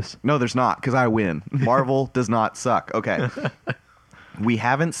bad reviews. No, there's not, because I win. Marvel does not suck. Okay. We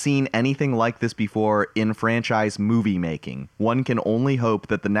haven't seen anything like this before in franchise movie making. One can only hope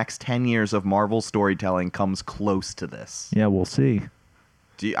that the next 10 years of Marvel storytelling comes close to this. Yeah, we'll see.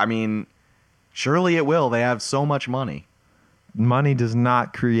 I mean, surely it will. They have so much money. Money does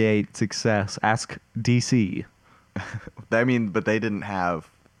not create success. Ask DC. I mean, but they didn't have...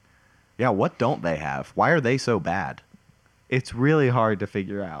 Yeah, what don't they have? Why are they so bad? It's really hard to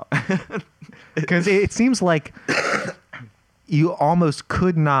figure out. Because it seems like you almost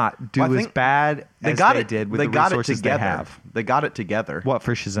could not do Well, I as think bad They as got they it. did with They the got it resources they together. have. They got it together. What,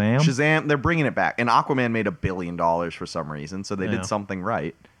 for Shazam? Shazam, they're bringing it back. And Aquaman made $1 billion for some reason, so they Yeah. did something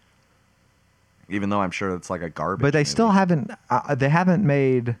right. Even though I'm sure it's like a garbage But they movie. still haven't. They haven't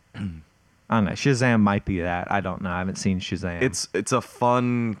made. I don't know. Shazam might be that. I don't know. I haven't seen Shazam. It's a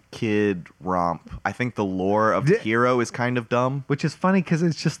fun kid romp. I think the lore of the hero is kind of dumb. which is funny because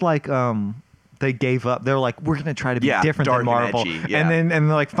it's just like they gave up. They're like, we're gonna try to be Yeah, different dark than and Marvel, edgy, yeah. and they're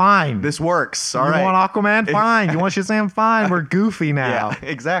like, fine. This works. All you right. want Aquaman? Fine. You want Shazam? Fine. We're goofy now. Yeah,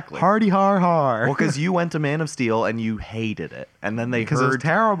 exactly. Hardy har har. Well, because you went to Man of Steel and you hated it, and then they because it was heard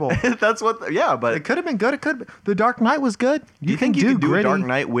terrible. that's what. Yeah, but It could have been good. It could. The Dark Knight was good. do you think you can could do a gritty. Dark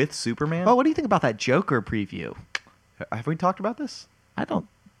Knight with Superman? Oh, what do you think about that Joker preview? Have we talked about this? I don't.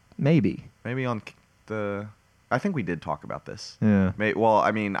 Maybe. Maybe on the. I think we did talk about this. Yeah. Well, I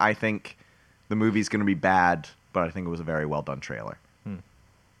mean, I think the movie's going to be bad, but I think it was a very well done trailer.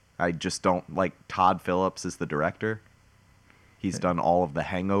 I just don't like Todd Phillips is the director. He's done all of the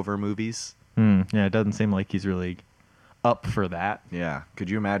Hangover movies. Yeah. It doesn't seem like he's really up for that. Yeah. Could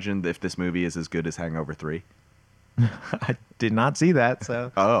you imagine if this movie is as good as Hangover 3? I did not see that,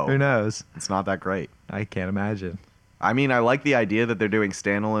 so Oh. who knows? It's not that great. I can't imagine. I mean, I like the idea that they're doing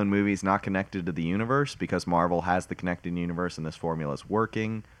standalone movies not connected to the universe because Marvel has the connected universe and this formula is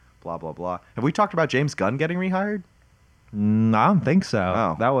working. Blah, blah, blah. Have we talked about James Gunn getting rehired? I don't think so.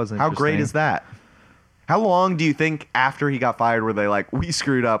 Oh. That wasn't. How great is that? How long do you think after he got fired were they like, we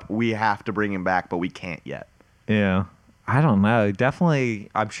screwed up, we have to bring him back, but we can't yet? Yeah. I don't know. Definitely,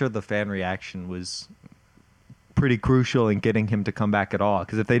 I'm sure the fan reaction was pretty crucial in getting him to come back at all.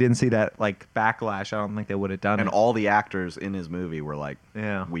 Because if they didn't see that like backlash, I don't think they would have done And it. all the actors in his movie were like,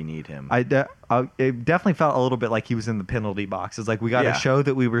 Yeah. we need him. It definitely felt a little bit like he was in the penalty box. It's like we got to Yeah. show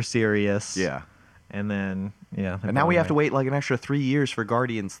that we were serious. yeah. And then yeah. And now we have to wait like an extra 3 years for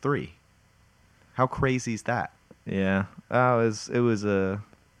Guardians 3. How crazy is that? Yeah. It was a.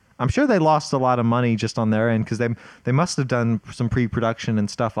 I'm sure they lost a lot of money just on their end because they must have done some pre-production and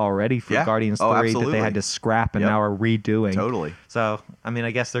stuff already for Yeah. Guardians Oh, 3 that absolutely. they had to scrap and Yep. now are redoing. Totally. So I mean,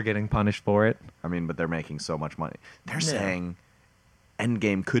 I guess they're getting punished for it. I mean, but they're making so much money. They're Yeah. saying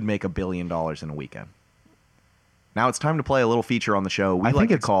Endgame could make $1 billion in a weekend. Now it's time to play a little feature on the show we I like think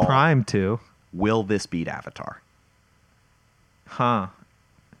to it's call Prime too. Will This Beat Avatar? Huh.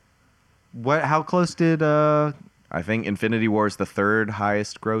 What? How close did? I think Infinity War is the third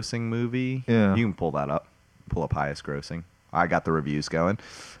highest grossing movie. Yeah. You can pull that up. Pull up highest grossing. I got the reviews going.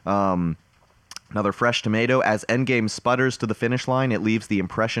 Another fresh tomato. As Endgame sputters to the finish line, it leaves the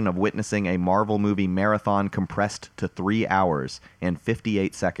impression of witnessing a Marvel movie marathon compressed to 3 hours and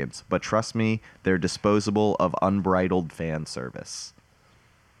 58 seconds. But trust me, they're disposable of unbridled fan service.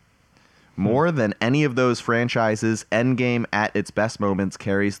 More than any of those franchises, Endgame at its best moments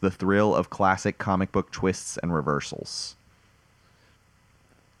carries the thrill of classic comic book twists and reversals.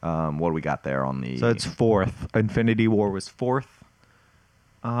 What do we got there on the... So it's fourth. Infinity War was fourth.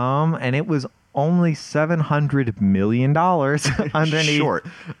 And it was only $700 million underneath Short.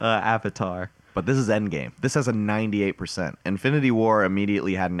 Avatar. But this is Endgame. This has a 98%. Infinity War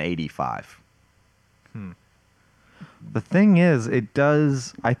immediately had an 85. The thing is, it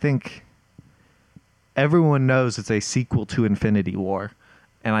does. I think everyone knows it's a sequel to Infinity War,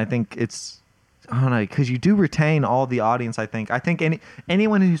 and I think it's. I don't know, because you do retain all the audience. I think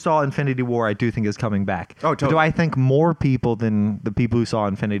anyone who saw Infinity War, I do think is coming back. Oh, But totally. do I think more people than the people who saw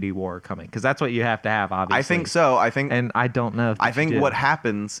Infinity War are coming? Because that's what you have to have, obviously. I think so. And I don't know. I think what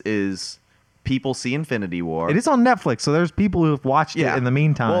happens is people see Infinity War. It is on Netflix, so there's people who have watched it in the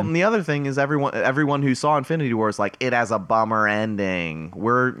meantime. Well, and the other thing is everyone who saw Infinity War is like, it has a bummer ending.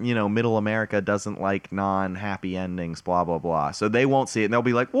 Middle America doesn't like non-happy endings, blah, blah, blah. So they won't see it, and they'll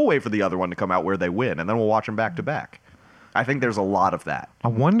be like, we'll wait for the other one to come out where they win, and then we'll watch them back to back. I think there's a lot of that. I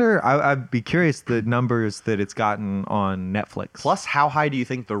wonder. I'd be curious the numbers that it's gotten on Netflix. Plus, how high do you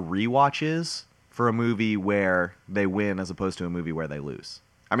think the rewatch is for a movie where they win as opposed to a movie where they lose.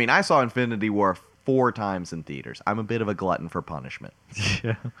 I mean, I saw Infinity War 4 times in theaters. I'm a bit of a glutton for punishment.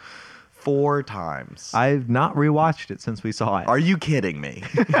 Yeah. 4 times. I've not rewatched it since we saw it. Are you kidding me?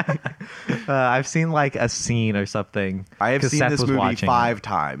 I've seen like a scene or something. I have 'cause seen Seth this was movie watching 5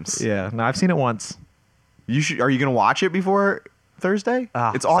 times. it. Yeah, no, I've seen it once. Are you going to watch it before Thursday?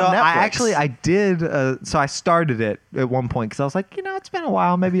 It's on so Netflix. I did. So I started it at one point because I was like, it's been a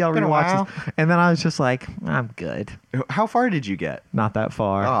while. Maybe I'll Been a rewatch while. this. And then I was just like, I'm good. How far did you get? Not that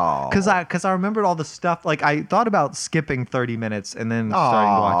far. Oh. Because I remembered all the stuff. Like I thought about skipping 30 minutes and then starting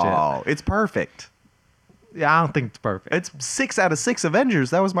to watch It's perfect. it. Yeah, I don't think it's perfect. It's 6 out of 6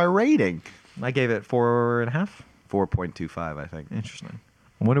 Avengers. That was my rating. I gave it 4.5. 4.25, I think. Interesting.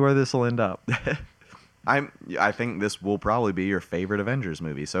 I wonder where this will end up. I think this will probably be your favorite Avengers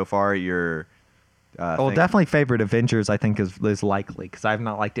movie. So far, your Well, definitely favorite Avengers. I think is likely because I've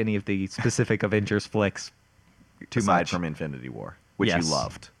not liked any of the specific Avengers flicks too aside much, from Infinity War, which Yes. you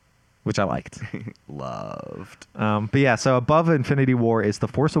loved. which I liked. Loved. But yeah, so above Infinity War is The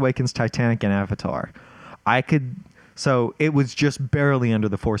Force Awakens, Titanic, and Avatar. So it was just barely under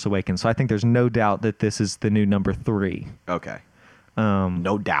The Force Awakens. So I think there's no doubt that this is the new number 3. Okay. Um,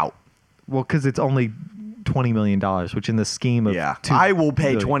 No doubt. well, because it's only $20 million, which in the scheme of Yeah. 2 I will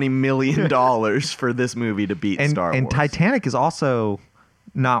pay billion- $20 million for this movie to beat Star Wars. And Titanic is also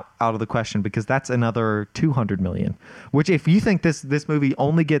not out of the question because that's another 200 million. Which, if you think this movie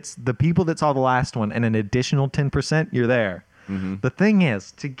only gets the people that saw the last one and an additional 10%, you're there. Mm-hmm. The thing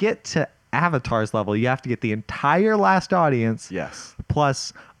is, to get to Avatar's level, you have to get the entire last audience Yes.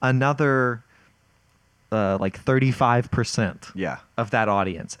 plus another like 35% Yeah. of that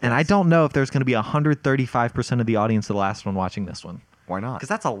audience. And I Yes. don't know if there's going to be 135% of the audience of the last one watching this one. Why not? Because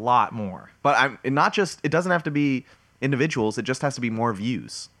that's a lot more. But it doesn't have to be individuals. It just has to be more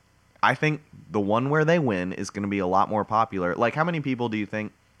views. I think the one where they win is going to be a lot more popular. Like, how many people do you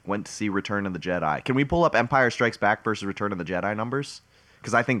think went to see Return of the Jedi? Can we pull up Empire Strikes Back versus Return of the Jedi numbers?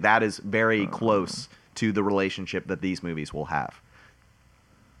 Because I think that is very close to the relationship that these movies will have.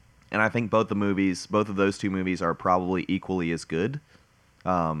 And I think both of those two movies are probably equally as good.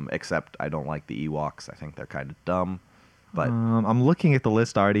 Except I don't like the Ewoks. I think they're kind of dumb. But I'm looking at the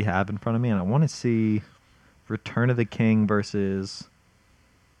list I already have in front of me, and I want to see Return of the King versus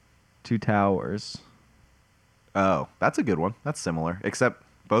Two Towers. oh, that's a good one. That's similar. Except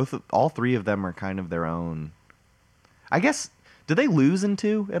all 3 of them are kind of their own. I guess, do they lose in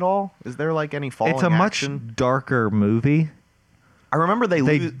 2 at all? Is there like any falling It's a action? much darker movie. I remember they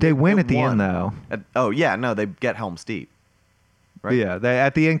win at the won. end though. They get Helm's Deep. Right? Yeah,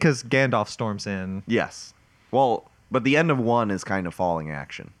 at the end because Gandalf storms in. Yes. Well, but the end of 1 is kind of falling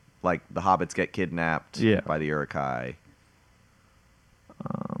action. Like the hobbits get kidnapped by the Uruk-hai.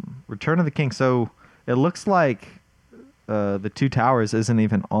 Return of the King. So it looks like the Two Towers isn't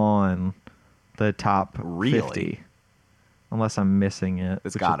even on the top Really? 50. Unless I'm missing it,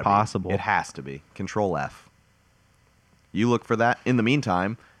 It's which got to is possible. be. It has to be. Control F. You look for that. In the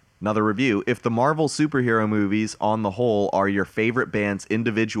meantime, another review. If the Marvel superhero movies on the whole are your favorite band's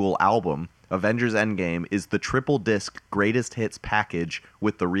individual album, Avengers Endgame is the triple disc greatest hits package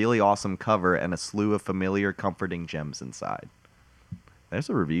with the really awesome cover and a slew of familiar comforting gems inside. There's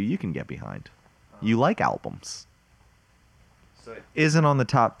a review you can get behind. You like albums. So it isn't on the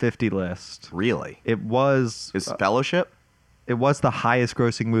top 50 list. Really? It was Is Fellowship? it was the highest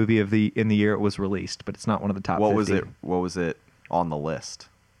grossing movie in the year it was released, but it's not one of the top 50. What was it on the list?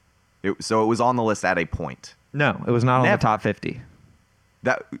 So it was on the list at a point. No, it was not on Never. the top 50.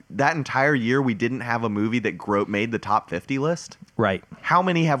 That entire year we didn't have a movie that made the top 50 list? Right. How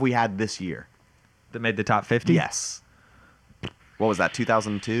many have we had this year? That made the top 50? Yes. What was that,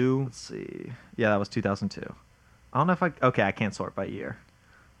 2002? Let's see. Yeah, that was 2002. I don't know if I can't sort by year.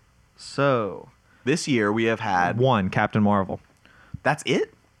 So, This year we have had... one, Captain Marvel. That's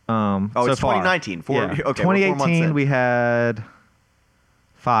it? So it's far. 2019. Yeah. Okay, we're 4 months 2018, in. we had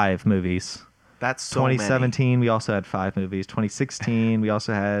 5 movies. That's so many. 2017, we also had 5 movies. 2016, we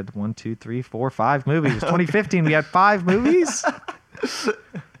also had 5 movies. 2015, we had 5 movies.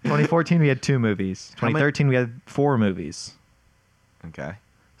 2014, we had 2 movies. How many- 2013, we had 4 movies. Okay.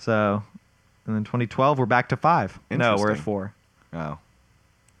 So, and then 2012, we're back to 5. No, we're at Interesting. 4. Oh.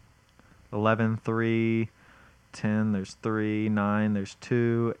 11, 3, 10, there's 3, 9, there's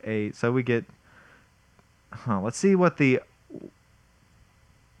 2, 8. So we get, let's see what the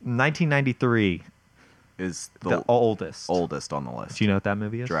 1993 Is the oldest. oldest on the list. Do you know what that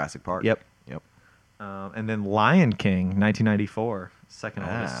movie is? Jurassic Park? Yep. Yep. And then Lion King, 1994, second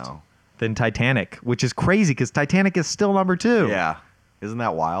oldest. Wow. Then Titanic, which is crazy because Titanic is still number 2. Yeah. Isn't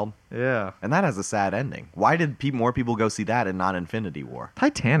that wild? Yeah. And that has a sad ending. Why did more people go see that and not Infinity War?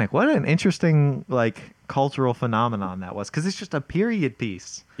 Titanic. What an interesting cultural phenomenon that was, because it's just a period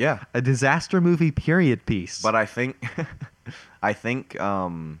piece. Yeah. A disaster movie period piece. But I think,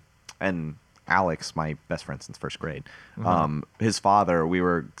 and Alex, my best friend since first grade, his father, we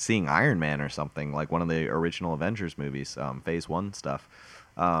were seeing Iron Man or something, like one of the original Avengers movies, Phase 1 stuff.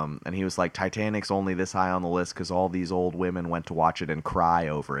 And he was like, Titanic's only this high on the list because all these old women went to watch it and cry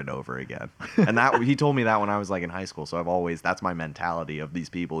over and over again. And he told me that when I was like in high school. So that's my mentality of these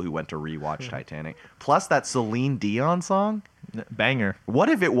people who went to rewatch Titanic. Plus that Celine Dion song. Banger. What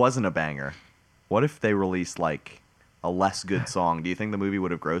if it wasn't a banger? What if they released like a less good song? Do you think the movie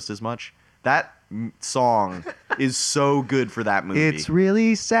would have grossed as much? That song is so good for that movie. It's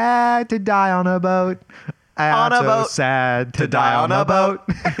really sad to die on a boat. On a So boat. sad to die on a boat.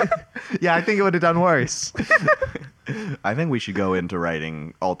 Yeah, I think it would have done worse. I think we should go into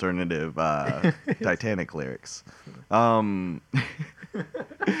writing alternative Titanic lyrics.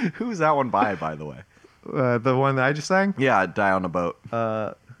 Who's that one by the way? The one that I just sang? Yeah, Die on a Boat.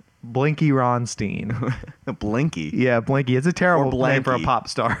 Blinky Ronstein. Blinky. Yeah, Blinky. It's a terrible Or name for a Blanky. pop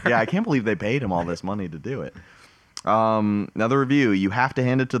star. Yeah, I can't believe they paid him all this money to do it. Another review. You have to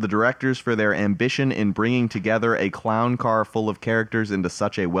hand it to the directors for their ambition in bringing together a clown car full of characters into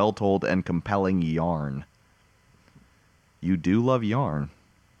such a well-told and compelling yarn. You do love yarn.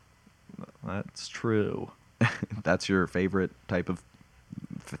 That's true. That's your favorite type of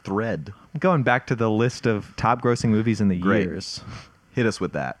thread. Going back to the list of top grossing movies in the Great. years. Hit us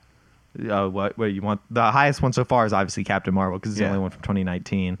with that. What you want? The highest one so far is obviously Captain Marvel because it's the Yeah. only one from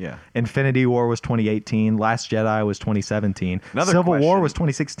 2019. Yeah. Infinity War was 2018. Last Jedi was 2017. Another Civil War question. was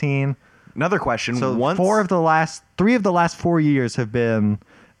 2016. Another question. So Once, three of the last 4 years have been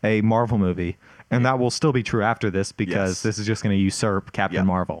a Marvel movie, and that will still be true after this because Yes. this is just going to usurp Captain Yeah.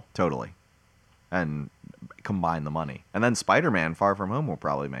 Marvel. Totally. And combine the money. And then Spider-Man Far From Home will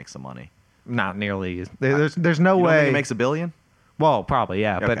probably make some money. Not nearly. There's no You don't way think it makes $1 billion? Well, probably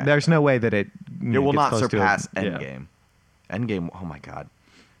yeah, but Okay. there's no way that it It will gets not close to surpass yeah. Endgame. Endgame, oh my god.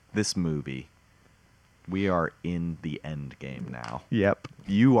 This movie. We are in the end game now. Yep.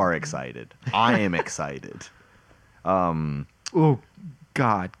 You are excited. I am excited. Oh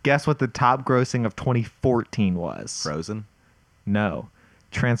God! Guess what the top grossing of 2014 was? Frozen? No,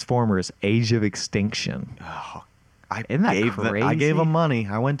 Transformers: Age of Extinction. Oh, I Isn't that gave I gave crazy? them money.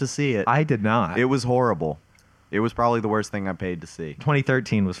 I went to see it. I did not. It was horrible. It was probably the worst thing I paid to see.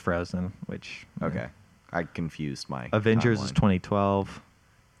 2013 was Frozen, which Okay. I confused my Avengers is timeline. 2012.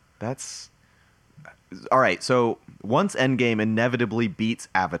 That's all right. So once Endgame inevitably beats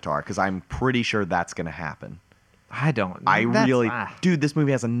Avatar, because I'm pretty sure that's going to happen. I don't. Dude, this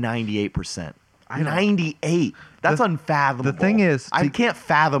movie has a 98%. I don't- 98. That's unfathomable. the thing is, I can't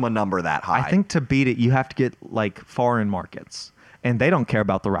fathom a number that high. I think to beat it, you have to get like foreign markets, and they don't care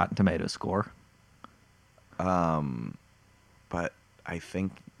about the Rotten Tomatoes score. but I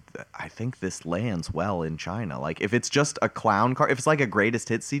think this lands well in China. Like if it's just a clown car, if it's like a greatest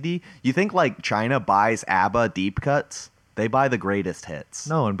hits CD, you think like China buys ABBA deep cuts? They buy the greatest hits.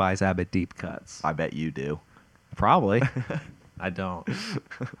 No one buys Abbott deep cuts. I bet you do. Probably. I don't.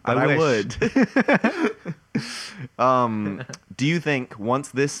 But I wish. would. Do you think once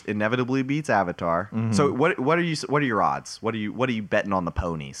this inevitably beats Avatar? Mm-hmm. So what are your odds? What are you betting on the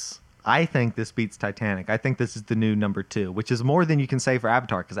ponies? I think this beats Titanic. I think this is the new number 2, which is more than you can say for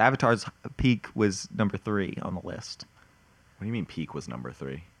Avatar, because Avatar's peak was number 3 on the list. What do you mean peak was number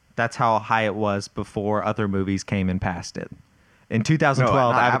 3? That's how high it was before other movies came and passed it. In 2012,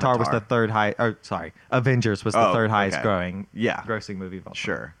 No, not Avatar was the Avatar. third high. Or sorry, Avengers was the Oh, third highest okay. growing, Yeah. grossing movie of all time.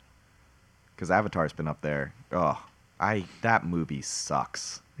 Sure. Because Avatar's been up there. Oh, that movie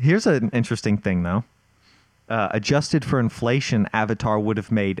sucks. Here's an interesting thing, though. Adjusted for inflation, Avatar would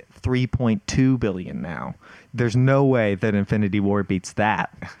have made $3.2 billion now. There's no way that Infinity War beats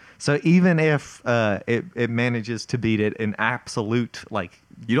that. So even if it manages to beat it in absolute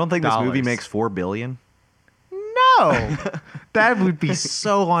You don't think this movie dollars. makes $4 billion? No, that would be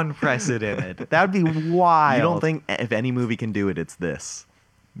so unprecedented. That would be wild. You don't think if any movie can do it, it's this?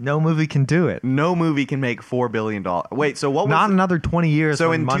 no movie can do it? No movie can make $4 billion. Wait, so what was Not another 20 years. So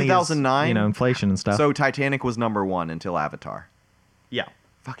when in money is, 2009, inflation and stuff. So Titanic was number 1 until Avatar. yeah,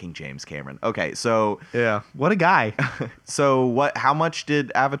 Fucking James Cameron. Okay, so yeah. What a guy. what? How much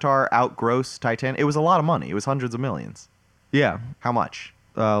did Avatar outgross Titanic? It was a lot of money. It was hundreds of millions. Yeah, How much?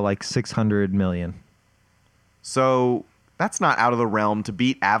 like 600 million. So that's not out of the realm to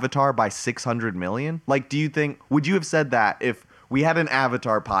beat Avatar by 600 million. Like, would you have said that if We had an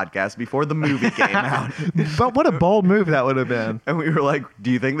Avatar podcast before the movie came out. But what a bold move that would have been. And we were like, do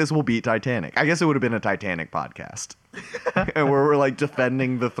you think this will beat Titanic? I guess it would have been a Titanic podcast. And we're like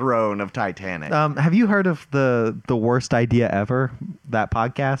defending the throne of Titanic. Have you heard of the worst idea ever? That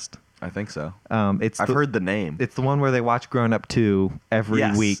podcast. I think so. I've heard the name. It's the one where they watch Grown Up 2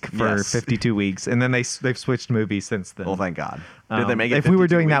 every week for 52 weeks, and then they've switched movies since then. Well, thank God. Did they make it? If we were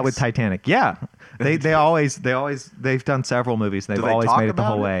doing 52 that with weeks? Titanic, yeah, they've done several movies. And Do they've they always talk made it the about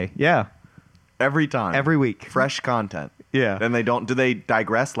whole it? way. Yeah, Every time. every week. Fresh content. Yeah. And they don't. Do they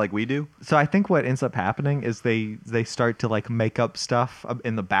digress like we do? So I think what ends up happening is they start to like make up stuff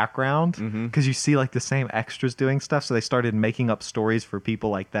in the background because you see like the same extras doing stuff. So they started making up stories for people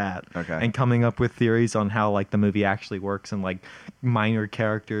like that, Okay. and coming up with theories on how like the movie actually works and like minor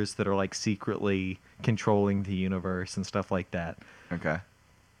characters that are like secretly controlling the universe and stuff like that. Okay.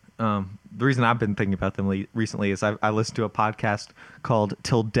 The reason I've been thinking about them recently is I listened to a podcast called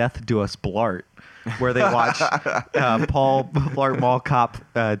 "Till Death Do Us Blart," where they watch Paul Blart Mall Cop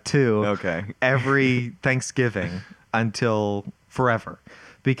 2 Okay. every Thanksgiving until forever.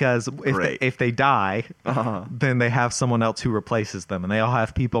 Because Great. if they die, then they have someone else who replaces them, and they all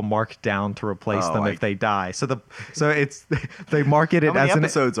have people marked down to replace them if they die. So it's they market it How many as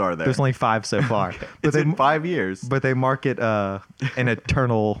episodes are there? There's only 5 so far. It's in 5 years. But they market an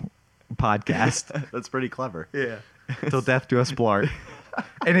eternal podcast. That's pretty clever. Yeah. Till Death Do Us Blart.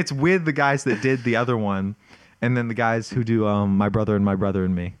 And it's with the guys that did the other one, and then the guys who do My Brother and My Brother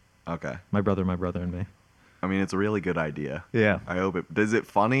and Me. Okay. My Brother, My Brother and Me. I mean, it's a really good idea. Yeah. I hope it. Is it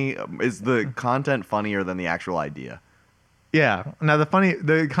funny? Is the content funnier than the actual idea? Yeah. Now the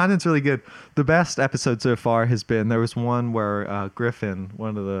content's really good. The best episode so far has been, there was one where Griffin,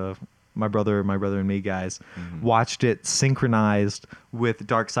 one of the My Brother and Me guys, watched it synchronized with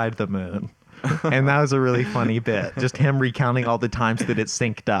Dark Side of the Moon. And that was a really funny bit. Just him recounting all the times that it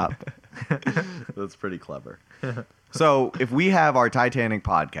synced up. That's pretty clever. So if we have our Titanic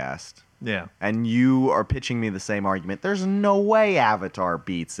podcast, Yeah. and you are pitching me the same argument, there's no way Avatar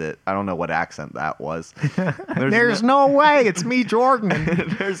beats it. I don't know what accent that was. There's no way. It's me, Jordan.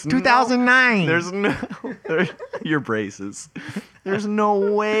 There's 2009. There's no your braces. There's no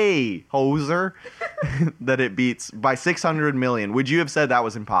way, hoser, that it beats by 600 million. Would you have said that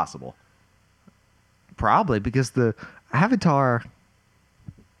was impossible? Probably, because the Avatar,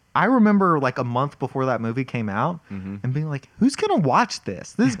 I remember like a month before that movie came out and being like, who's going to watch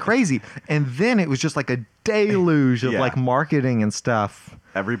this? This is crazy. And then it was just like a deluge of Yeah. like marketing and stuff.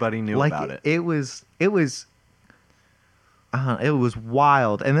 Everybody knew Like about it. it was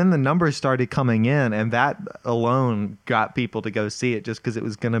wild. And then the numbers started coming in, and that alone got people to go see it just because it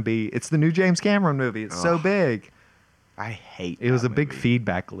was going to be, it's the new James Cameron movie. It's so Ugh. big. I hate It was that a big movie.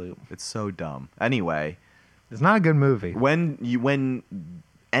 feedback loop. It's so dumb. Anyway, It's not a good movie. when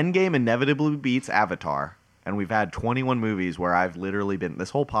Endgame inevitably beats Avatar, and we've had 21 movies where I've literally been this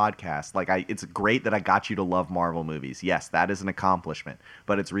whole podcast, like it's great that I got you to love Marvel movies. Yes, that is an accomplishment.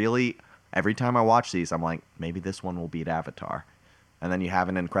 But it's really, every time I watch these, I'm like, maybe this one will beat Avatar. And then you have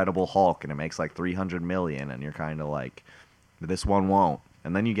an Incredible Hulk and it makes like 300 million, and you're kind of like, this one won't.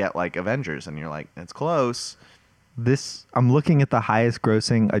 And then you get like Avengers and you're like, it's close. I'm looking at the highest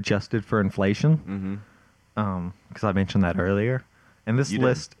grossing adjusted for inflation. Because I mentioned that earlier. And this You did.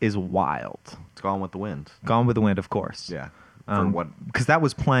 list is wild. It's Gone with the Wind. Gone with the Wind, of course. Yeah. For what? Because that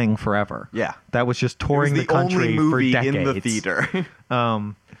was playing forever. Yeah. That was just It was touring the country only movie for decades. in the theater.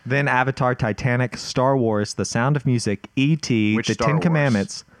 Then Avatar, Titanic, Star Wars, The Sound of Music, E.T., Which The Star Ten Wars?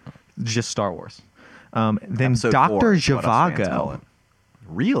 Commandments. Just Star Wars. Then Episode Dr. 4 is what us fans call Zhivago. it.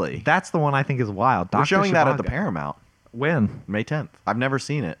 Really? That's the one I think is wild. We're Dr. showing that at the Zhivago. Paramount, When? May 10th. I've never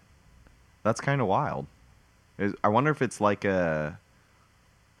seen it. That's kind of wild. I wonder if it's like an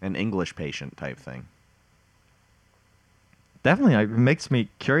English patient type thing. Definitely, it makes me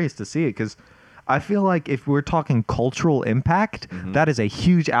curious to see it because I feel like if we're talking cultural impact, that is a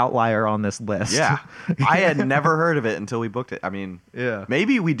huge outlier on this list. Yeah. I had never heard of it until we booked it. I mean, Yeah.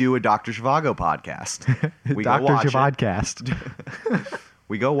 maybe we do a Dr. Zhivago podcast. We go Dr. watch it. Javadcast.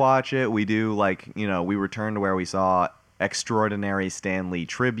 We go watch it. We do we return to where we saw Extraordinary Stanley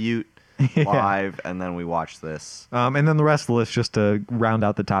Tribute live, and then we watch this. And then the rest of the list, just to round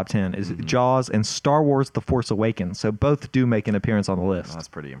out the top 10, is Jaws and Star Wars The Force Awakens. So both do make an appearance on the list, That's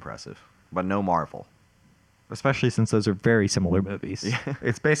pretty impressive. But no Marvel. especially since those are very similar movies.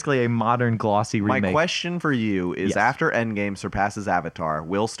 It's basically a modern glossy remake. My question for you is, Yes. after Endgame surpasses Avatar,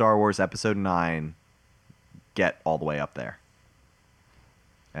 will Star Wars Episode 9 get all the way up there?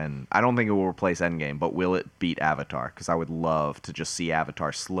 And I don't think it will replace Endgame, but will it beat Avatar? Because I would love to just see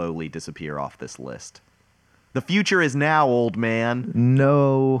Avatar slowly disappear off this list. The future is now, old man.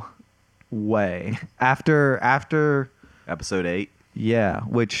 No way. After Episode 8. yeah,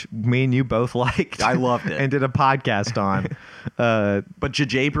 which me and you both liked. I loved it. and did a podcast on. But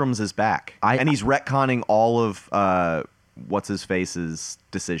J.J. Abrams is back. And he's retconning all of what's-his-face's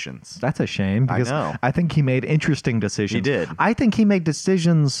decisions. That's a shame because know. I think he made interesting decisions. He did. I think he made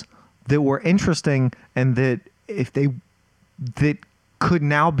decisions that were interesting and that could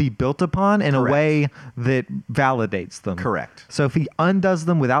now be built upon in a Correct. way that validates them. Correct. So if he undoes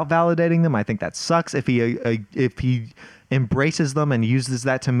them without validating them, I think that sucks. If he embraces them and uses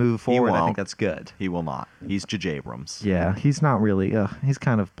that to move forward, I won't. think that's good. He will not. He's J.J. Abrams. Yeah, he's not really. He's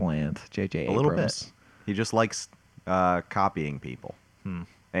kind of bland, J.J. A Abrams. little bit. He just likes copying people.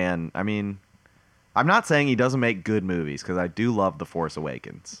 And, I mean, I'm not saying he doesn't make good movies, because I do love The Force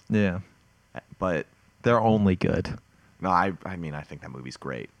Awakens. Yeah, But, they're only good. no, I mean, I think that movie's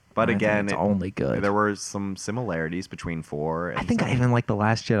great. But I think again, it's only good. there were some similarities between 4 and I think I even like The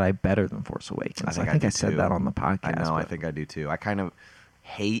Last Jedi better than Force Awakens. I think do I said too. that on the podcast. I know, I but think I do too. I kind of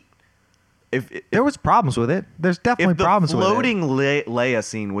hate... If there was problems with it. There's definitely if the problems with it. floating Leia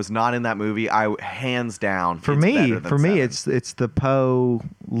scene was not in that movie, I hands down For it's me, better than 7. it's the Poe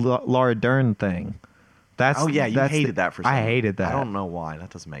Laura Dern thing. That's Oh yeah, you that's hated that for some I hated that. I don't know why. That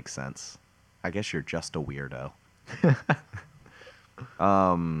doesn't make sense. I guess you're just a weirdo.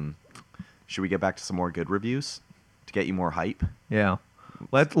 Should we get back to some more good reviews to get you more hype? Yeah.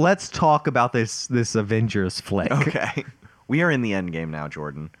 Let's talk about this Avengers flick. Okay. We are in the end game now,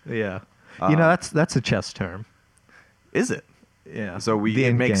 Jordan. Yeah. That's a chess term. Is it? Yeah. So The it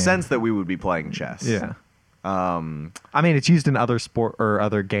end makes game. sense that we would be playing chess. Yeah. I mean, it's used in other sport or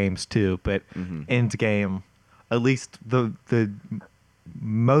other games too, but end game, at least the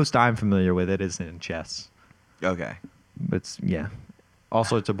most I'm familiar with it is in chess. Okay. It's yeah. All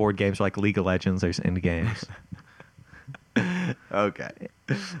sorts of board games like League of Legends. There's end games. Okay.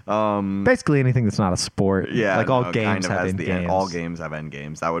 Basically anything that's not a sport. Yeah. like all no, it games kind of have has end the games. all games have end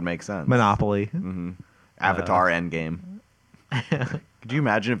games. That would make sense. Monopoly. Avatar Endgame. Could you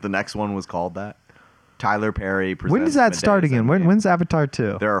imagine if the next one was called that? Tyler Perry presents When does that start Medea's again? Endgame. When's Avatar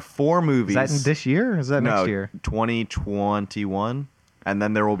 2? There are 4 movies. Is that in this year or is that no, next year? 2021. And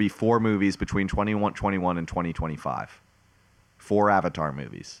then there will be 4 movies between 2021 and 2025. 4 Avatar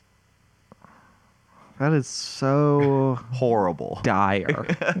movies. That is so Horrible. dire.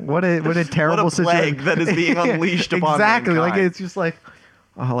 What a terrible What a plague situation that is being unleashed upon Exactly. Like mankind. it's just like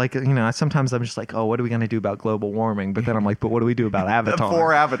sometimes I'm just like, oh, what are we gonna do about global warming? But then I'm like, but what do we do about Avatar?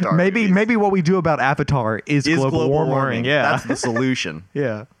 4 Avatar Maybe movies. what we do about Avatar is global warming. Yeah. That's the solution.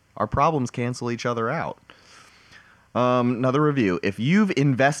 yeah. Our problems cancel each other out. Another review. If you've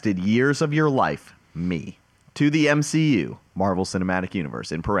invested years of your life, me, to the MCU, Marvel Cinematic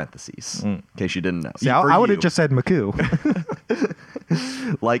Universe, in parentheses, in case you didn't know. See, For I would have you, just said Maku.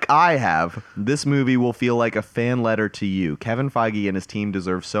 like I have, this movie will feel like a fan letter to you. Kevin Feige and his team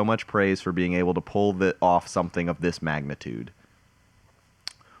deserve so much praise for being able to pull off something of this magnitude.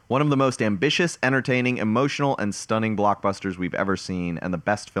 One of the most ambitious, entertaining, emotional, and stunning blockbusters we've ever seen, and the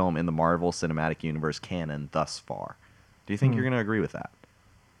best film in the Marvel Cinematic Universe canon thus far. Do you think you're going to agree with that?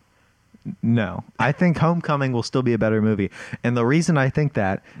 No, I think Homecoming will still be a better movie, and the reason I think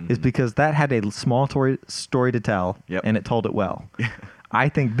that is because that had a small story to tell, Yep. and it told it well. I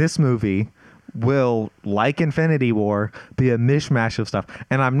think this movie will, like Infinity War, be a mishmash of stuff,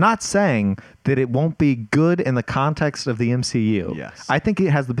 and I'm not saying that it won't be good in the context of the MCU. Yes. I think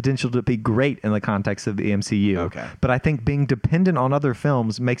it has the potential to be great in the context of the MCU. Okay. But I think being dependent on other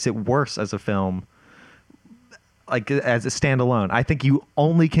films makes it worse as a film. Like as a standalone, I think you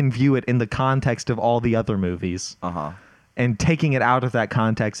only can view it in the context of all the other movies. Uh-huh. And taking it out of that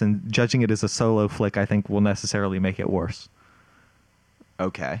context and judging it as a solo flick, I think will necessarily make it worse.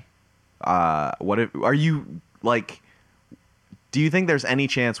 Okay. Are you, like, do you think there's any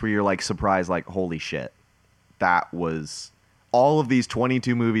chance where you're, like, surprised, like, holy shit, that was, all of these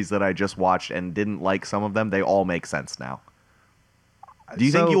 22 movies that I just watched and didn't like some of them, they all make sense now? Do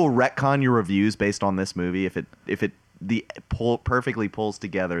you think So- you'll retcon your reviews based on this movie if it perfectly pulls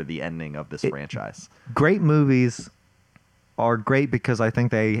together the ending of this franchise? Great movies are great because I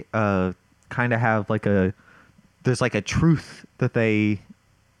think they kind of have there's like a truth that they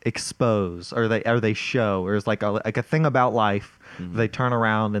expose or they show, or it's like a thing about life they turn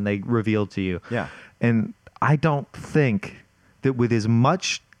around and they reveal to you. Yeah. And I don't think that with as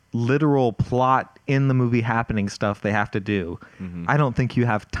much literal plot in the movie happening stuff they have to do, I don't think you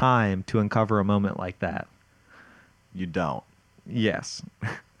have time to uncover a moment like that. You don't. Yes. But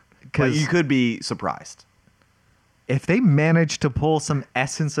Because you could be surprised. if they manage to pull some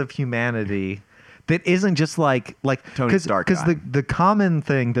essence of humanity that isn't just like Tony Stark because guy. the common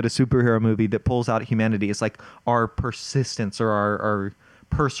thing that a superhero movie that pulls out humanity is like our persistence or our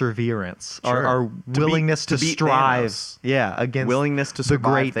perseverance, Sure. our To willingness to beat strive, Thanos. against Willingness to the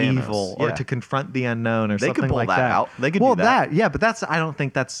survive great Thanos. evil, or Yeah. to confront the unknown, or They could something pull like that that. out. They could well, do that. yeah, but I don't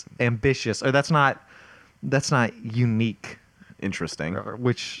think that's ambitious, or that's not unique, Interesting.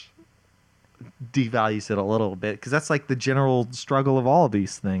 which devalues it a little bit because that's like the general struggle of all of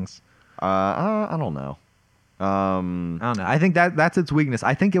these things. I don't know. I don't know. I think that's its weakness.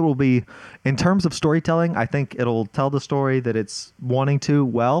 I think it will be, in terms of storytelling, I think it'll tell the story that it's wanting to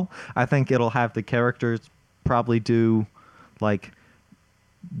well. I think it'll have the characters probably do, like,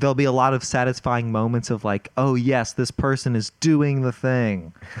 there'll be a lot of satisfying moments of like, oh yes, this person is doing the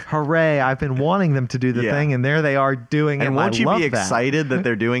thing. Hooray, I've been wanting them to do the Yeah. thing, and there they are doing it. And won't I you love be that. excited that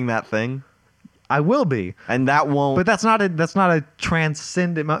they're doing that thing? I will be. And that won't. But that's not a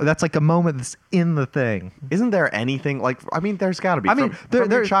transcendent that's like a moment that's in the thing. Isn't there anything like? I mean, there's got to be. I mean,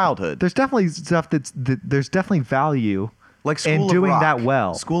 from your childhood. There's definitely stuff there's definitely value Like School in of doing Rock. that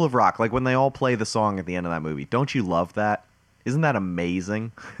well. School of Rock, like when they all play the song at the end of that movie. Don't you love that? Isn't that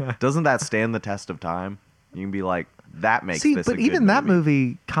amazing? Doesn't that stand the test of time? You can be like, that makes See, this but a good even that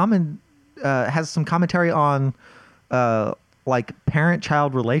movie. movie has some commentary on like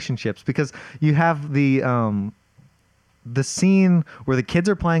parent-child relationships, because you have the scene where the kids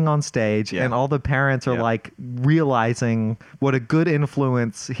are playing on stage Yeah. and all the parents are Yeah. like realizing what a good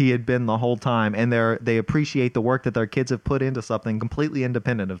influence he had been the whole time, and they appreciate the work that their kids have put into something completely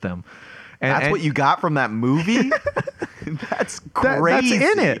independent of them. That's what you got from that movie? That's crazy.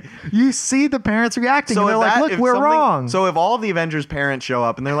 That's in it. You see the parents reacting, and they're if like, that- "Look, if we're something- wrong." So if all of the Avengers parents show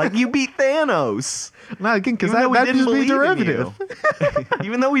up and they're like, "You beat Thanos," no, again, because even though we that'd didn't just be believe in derivative. you.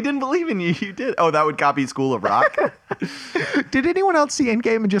 Even though we didn't believe in you, you did. Oh, that would copy School of Rock. Did anyone else see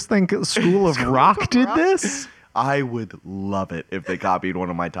Endgame and just think School of Rock did Rock? this? I would love it if they copied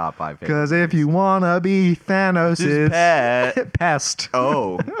one of my top 5 favorites. Because if you wanna be Thanos' His pet. pest,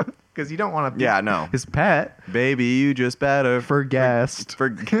 Oh, because you don't want to be yeah, no. his pet Baby, you just better for guest.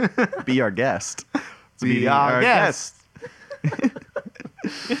 be our guest. Be our guest.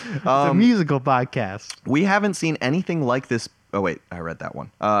 It's a musical podcast. We haven't seen anything like this. Oh wait, I read that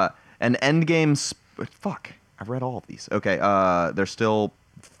one. An Endgame. Fuck, I've read all of these. Okay, there's still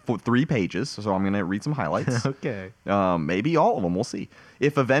 3 pages, so I'm gonna read some highlights. Okay. Maybe all of them. We'll see.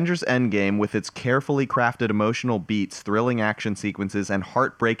 If Avengers Endgame, with its carefully crafted emotional beats, thrilling action sequences, and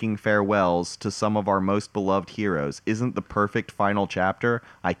heartbreaking farewells to some of our most beloved heroes, isn't the perfect final chapter,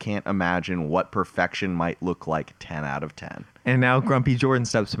 I can't imagine what perfection might look like 10 out of 10. And now Grumpy Jordan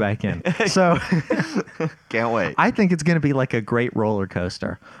steps back in. So Can't wait. I think it's going to be like a great roller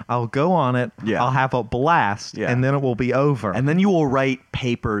coaster. I'll go on it. Yeah. I'll have a blast. Yeah. And then it will be over. And then you will write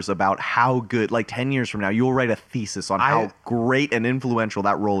papers about how good, like 10 years from now, you will write a thesis on how great and influential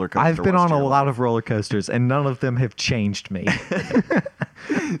that roller coaster was. I've been on to a your lot life. of roller coasters, and none of them have changed me.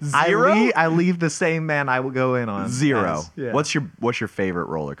 Zero? I leave the same man I will go in on. Zero. as. Yeah. What's your favorite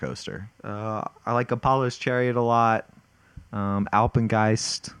roller coaster? I like Apollo's Chariot a lot.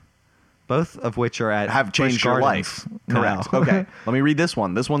 Alpengeist, both of which are at Have Busch changed your Gardens. life. Correct. No. Okay. Let me read this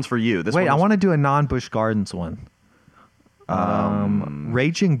one. This one's for you. This Wait, one I is- want to do a non-Busch Gardens one.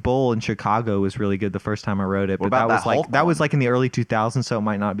 Raging Bull in Chicago was really good the first time I wrote it, What but about that was that like Hulk that was one? like in the early 2000s, so it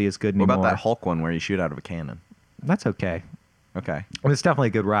might not be as good What anymore. about that Hulk one where you shoot out of a cannon? That's okay. Okay. It's definitely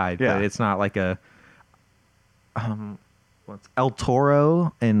a good ride, Yeah. but it's not like a what's El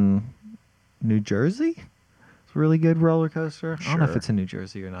Toro in New Jersey? It's a really good roller coaster. I don't know if Sure. it's in New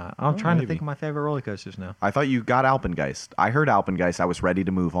Jersey or not. I'm trying to maybe. think of my favorite roller coasters now. I thought you got Alpengeist. I heard Alpengeist. I was ready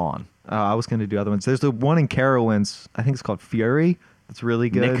to move on. I was going to do other ones. There's the one in Carowinds. I think it's called Fury. It's really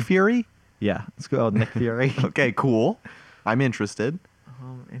good. Nick Fury? Yeah, it's called Nick Fury. Okay, cool. I'm interested.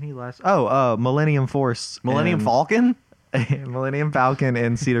 Any last? Oh, Millennium Force. Millennium and- Falcon? Millennium Falcon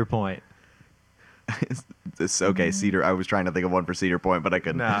and Cedar Point. It's okay, Cedar. I was trying to think of one for Cedar Point, but I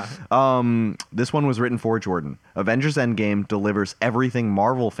couldn't. Nah. This one was written for Jordan. Avengers Endgame delivers everything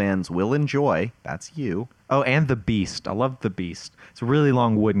Marvel fans will enjoy. That's you. Oh, and the Beast. I love the Beast. It's a really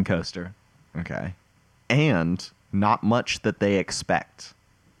long wooden coaster. Okay. And not much that they expect.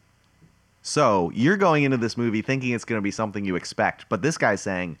 So you're going into this movie thinking it's going to be something you expect, but this guy's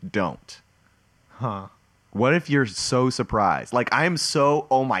saying don't. Huh. What if you're so surprised? Like, I'm so,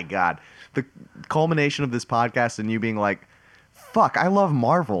 oh my God. The culmination of this podcast and you being like, fuck, I love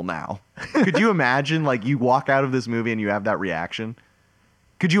Marvel now. Could you imagine, like, you walk out of this movie and you have that reaction?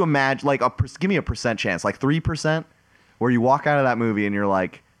 Could you imagine, like, give me a percent chance, like 3%, where you walk out of that movie and you're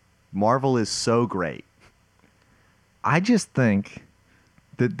like, Marvel is so great. I just think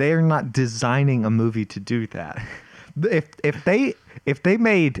that they are not designing a movie to do that. If they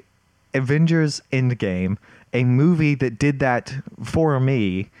made Avengers Endgame a movie that did that for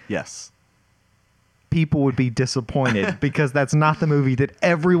me, Yes. people would be disappointed because that's not the movie that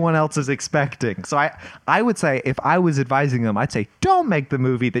everyone else is expecting. So I would say, if I was advising them, I'd say, don't make the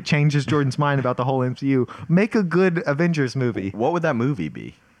movie that changes Jordan's mind about the whole MCU. Make a good Avengers movie. What would that movie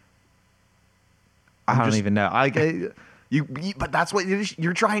be? I don't even know. But that's what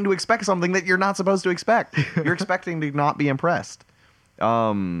you're trying to expect, something that you're not supposed to expect. You're expecting to not be impressed.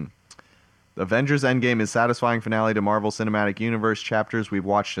 Avengers Endgame is satisfying finale to Marvel Cinematic Universe chapters we've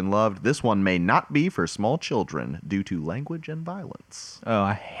watched and loved. This one may not be for small children due to language and violence. Oh,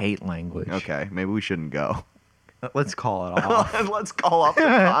 I hate language. Okay, maybe we shouldn't go. Let's call it off. Let's call off the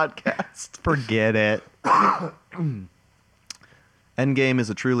podcast. Forget it. Endgame is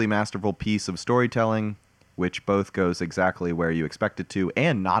a truly masterful piece of storytelling, which both goes exactly where you expect it to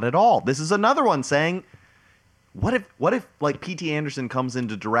and not at all. This is another one saying, what if like P.T. Anderson comes in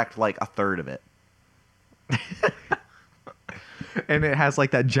to direct like a third of it? And it has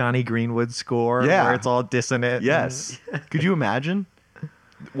like that Johnny Greenwood score where it's all dissonant. Yes. Could you imagine?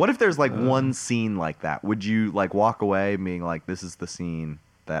 What if there's like one scene like that? Would you like walk away being like, this is the scene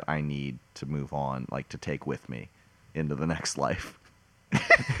that I need to move on, like to take with me into the next life?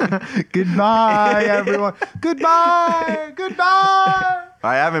 Goodbye, everyone. Goodbye. Goodbye.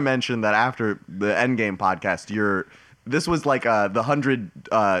 I haven't mentioned that after the Endgame podcast, this was like the 100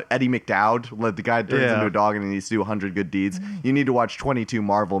 Eddie McDowd, the guy turns into a dog and he needs to do 100 good deeds. You need to watch 22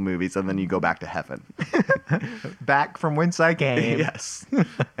 Marvel movies and then you go back to heaven. Back from whence I came. Yes.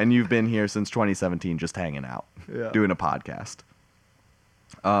 And you've been here since 2017 just hanging out, doing a podcast.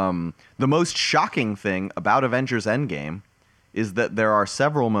 The most shocking thing about Avengers Endgame is that there are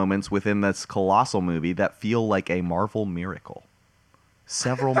several moments within this colossal movie that feel like a Marvel miracle.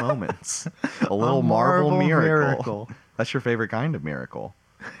 Several moments. A little Marvel miracle. That's your favorite kind of miracle.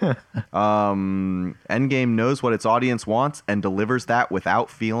 Endgame knows what its audience wants and delivers that without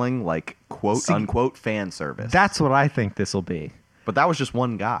feeling like quote-unquote fan service. That's what I think this will be. But that was just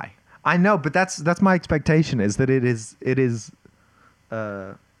one guy. I know, but that's my expectation, is that it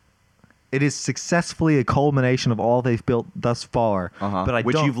is successfully a culmination of all they've built thus far. But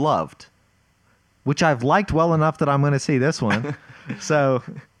which you've loved. Which I've liked well enough that I'm going to see this one. So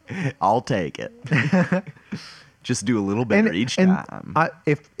I'll take it. Just do a little better each time.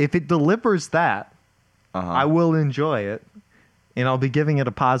 If it delivers that, I will enjoy it, and I'll be giving it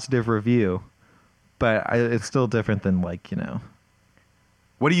a positive review. But it's still different than What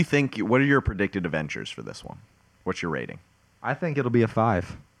do you think? What are your predicted Avengers for this one? What's your rating? I think it'll be a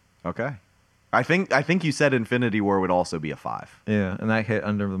 5. Okay. I think you said Infinity War would also be a 5. Yeah, and that hit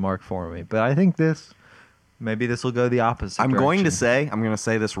under the mark for me. But I think maybe this will go the opposite I'm direction. going to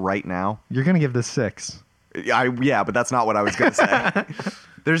say this right now. You're going to give this 6. Yeah, but that's not what I was going to say.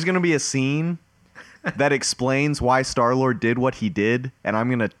 There's going to be a scene that explains why Star-Lord did what he did, and I'm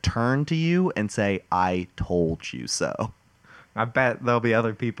going to turn to you and say, I told you so. I bet there'll be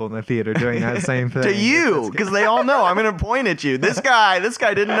other people in the theater doing that same thing. To you, because they all know. I'm going to point at you. This guy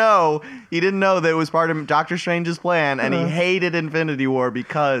didn't know. He didn't know that it was part of Doctor Strange's plan, and he hated Infinity War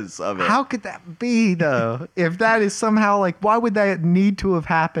because of it. How could that be, though? If that is somehow why would that need to have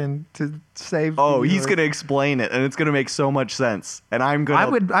happened to save? He's going to explain it, and it's going to make so much sense. And I'm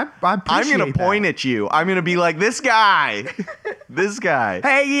going to. I'm going to point at you. I'm going to be like, this guy, this guy.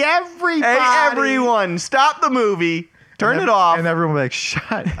 Hey, everybody! Hey, everyone! Stop the movie. Turn it off. And everyone will be like,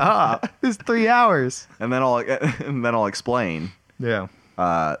 shut up. It's 3 hours. And then I'll explain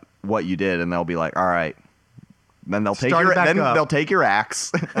what you did, and they'll be like, all right. Then they'll take they'll take your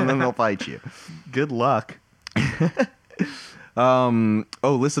axe, and then they'll fight you. Good luck. Listen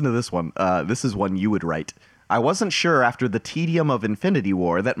to this one. This is one you would write. I wasn't sure after the tedium of Infinity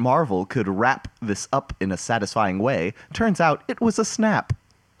War that Marvel could wrap this up in a satisfying way. Turns out it was a snap.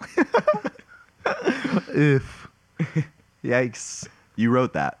 Oof. Yikes. You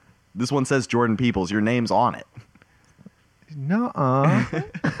wrote that. This one says Jordan Peoples. Your name's on it. Nuh-uh.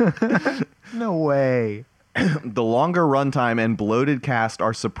 No way. The longer runtime and bloated cast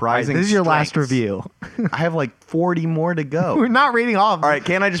are surprising. This is your last review. I have like 40 more to go. We're not reading all of them. All right,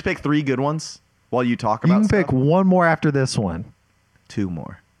 can't I just pick 3 good ones while you talk about You can stuff? pick one more after this one. 2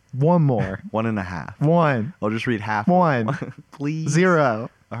 more. One more. 1.5. One. I'll just read half. One. Please. 0.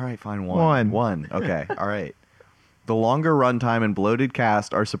 All right, fine. One. Okay. All right. The longer runtime and bloated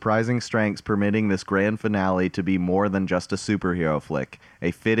cast are surprising strengths, permitting this grand finale to be more than just a superhero flick. A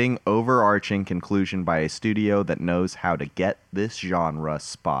fitting, overarching conclusion by a studio that knows how to get this genre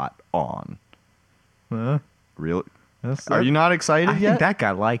spot on. Huh? Real? Are you not excited I yet? think that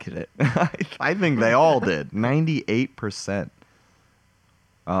guy liked it. I think they all did. 98%.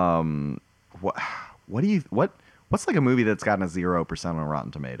 What's like a movie that's gotten a 0% on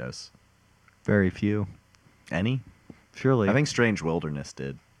Rotten Tomatoes? Very few. Any? Surely. I think Strange Wilderness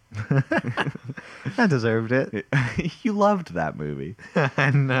did. I deserved it. You loved that movie.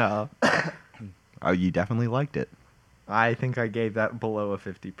 I know. Oh, you definitely liked it. I think I gave that below a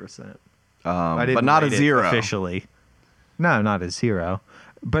 50%. I But not a rate it 0. officially. No, not a 0.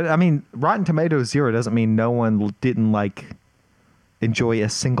 But I mean, Rotten Tomatoes 0 doesn't mean no one didn't enjoy a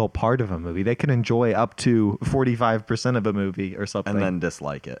single part of a movie. They can enjoy up to 45% of a movie or something, And then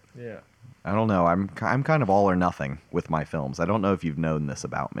dislike it. yeah. I don't know. I'm kind of all or nothing with my films. I don't know if you've known this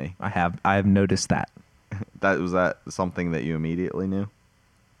about me. I have noticed that. That something that you immediately knew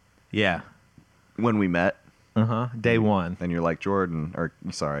Yeah. when we met. Day one. And you're like, Jordan, or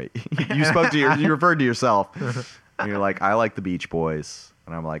sorry, you referred to yourself. And you're like, I like the Beach Boys.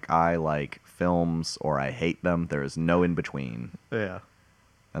 And I'm like, I like films or I hate them. There is no in between. Yeah.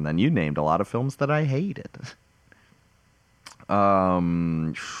 And then you named a lot of films that I hated.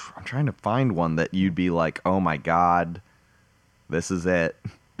 I'm trying to find one that you'd be like, oh my God, this is it.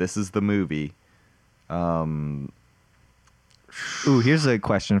 This is the movie. Ooh, here's a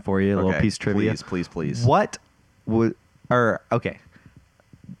question for you, a little piece of trivia. Please. What would, okay.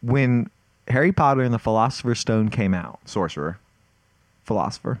 When Harry Potter and the Philosopher's Stone came out, Sorcerer.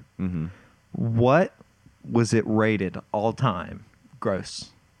 Philosopher, Mm-hmm. what was it rated all time? Gross.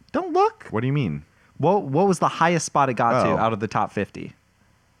 Don't look. What do you mean? What was the highest spot it got Oh. to out of the top 50?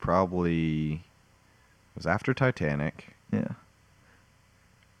 Probably it was after Titanic. Yeah.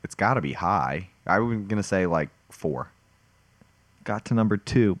 It's got to be high. I was going to say like 4. Got to number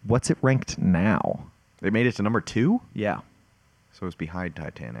 2. What's it ranked now? They made it to number 2? Yeah. So it's behind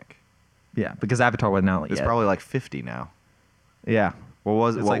Titanic. Yeah, because Avatar wasn't out yet. It's probably like 50 now. Yeah. What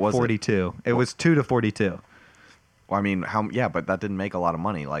was It's what like was 42. It was 2 to 42. Well, I mean, yeah, but that didn't make a lot of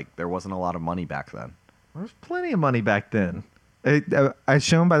money. Like there wasn't a lot of money back then. There's plenty of money back then. As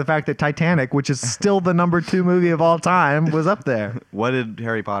shown by the fact that Titanic, which is still the number 2 movie of all time, was up there. What did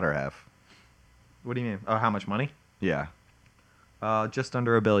Harry Potter have? What do you mean? Oh, how much money? Yeah. Just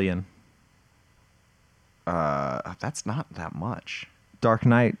under $1 billion. That's not that much. Dark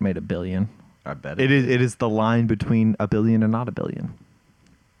Knight made $1 billion. I bet It is the line between $1 billion and not $1 billion.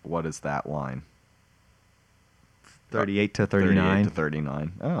 What is that line? 38 to 39. 38 to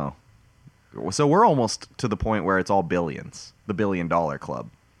 39. Oh. So we're almost to the point where it's all billions. The $1 billion club.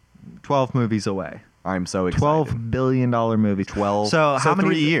 12 movies away. I'm so excited. $12 billion movies. 12. So how many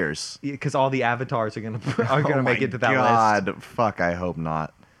 3 years. Because all the avatars are gonna Oh make my it to that God. list. Fuck, I hope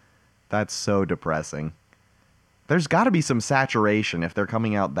not. That's so depressing. There's got to be some saturation if they're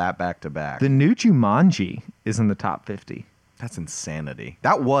coming out that back to back. The new Jumanji is in the top 50. That's insanity.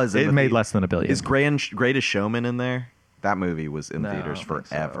 That was in It the made less than $1 billion. Is Greatest Showman in there? That movie was in No, theaters I don't think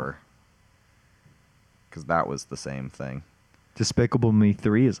so. forever. Because that was the same thing. Despicable Me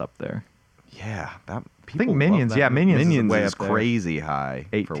 3 is up there. Yeah, that. I think Minions. Yeah, Minions is way is up there. crazy high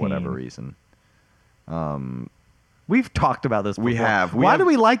for 18. whatever reason. We've talked about this before. We have. Why do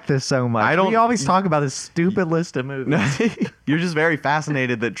we like this so much? I don't- We always talk about this stupid list of movies. You're just very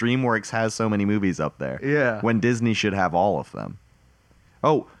fascinated that DreamWorks has so many movies up there. Yeah. When Disney should have all of them.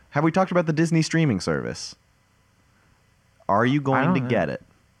 Oh, have we talked about the Disney streaming service? Are you I going don't to know. get it?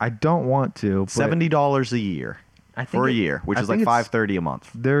 I don't want to. But $70 a year I think for a it- year, which I is like think it's- $5.30 a month.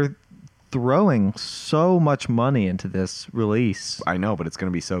 They're throwing so much money into this release. I know, but it's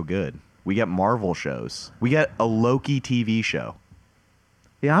going to be so good. We get Marvel shows. We get a Loki TV show.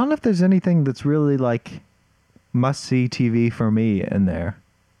 Yeah, I don't know if there's anything that's really like must-see TV for me in there.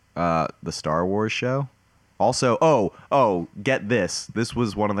 The Star Wars show. Also, get this. This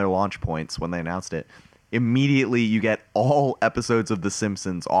was one of their launch points when they announced it. Immediately, you get all episodes of The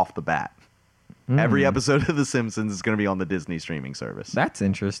Simpsons off the bat. Every episode of The Simpsons is going to be on the Disney streaming service. That's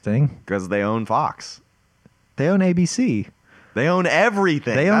interesting. Because they own Fox. They own ABC. They own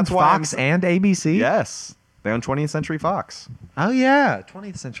everything. They own That's why Fox and ABC? Yes. They own 20th Century Fox. Oh, yeah.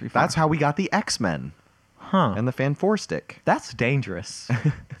 20th Century Fox. That's how we got the X-Men Huh. and the Fan Four Stick. That's dangerous.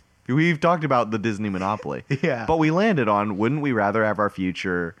 We've talked about the Disney monopoly. Yeah. But we landed on, wouldn't we rather have our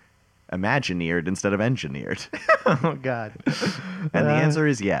future imagineered instead of engineered? Oh, God. And the answer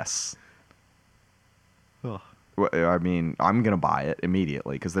is yes. Ugh. Well, I mean, I'm going to buy it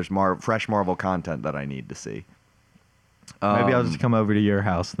immediately because there's fresh Marvel content that I need to see. Maybe I'll just come over to your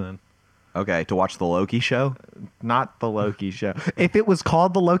house then. Okay, to watch the Loki show? Not the Loki show. If it was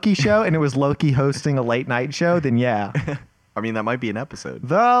called the Loki show and it was Loki hosting a late night show, then yeah. I mean, that might be an episode.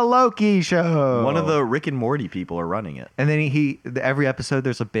 The Loki Show. One of the Rick and Morty people are running it. And then every episode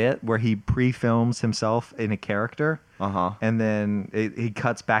there's a bit where he pre-films himself in a character. Uh-huh. And then he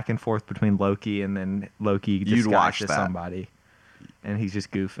cuts back and forth between Loki and then Loki You'd watch disguised as that. somebody. And he's just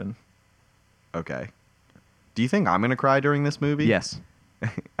goofing. Okay. Do you think I'm going to cry during this movie? Yes.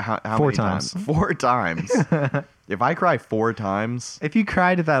 How 4 many times. 4 times. If I cry 4 times, If you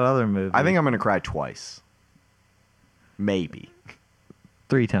cried at that other movie. I think I'm going to cry twice. Maybe.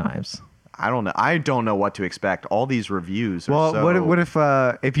 3 times. I don't know. I don't know what to expect. All these reviews are Well, so... what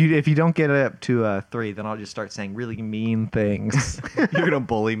if you don't get it up to 3, then I'll just start saying really mean things You're going to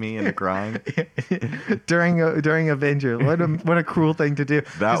bully me into crying? during Avenger. What a cruel thing to do.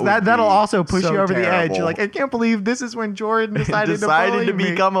 'Cause That would that'll be also push so you over the edge. terrible. You're like, I can't believe this is when Jordan decided to bully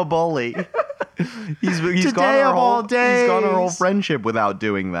me. become a bully. He's Today gone our of all He's gone our whole days. friendship without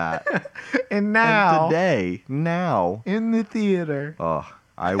doing that. And now, And today, now, in the theater. oh,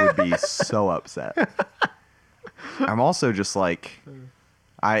 I would be so upset. I'm also just like,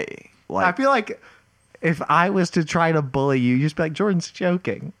 I feel like if I was to try to bully you, you'd just be like, Jordan's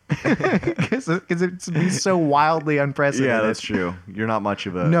joking. Because it's be so wildly unprecedented. yeah, that's true. You're not much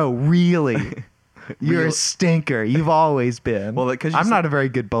of a No, really. You're a stinker. You've always been. Well, 'cause I'm not a very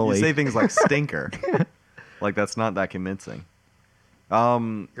good bully. You say things like stinker, like that's not that convincing.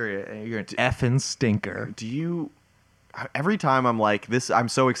 You're an effing stinker. Do you? Every time I'm like this, I'm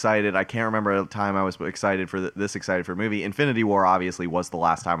so excited. I can't remember a time I was excited for this excited for a movie. Infinity War obviously was the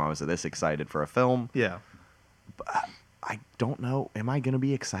last time I was this excited for a film. Yeah. I don't know. Am I going to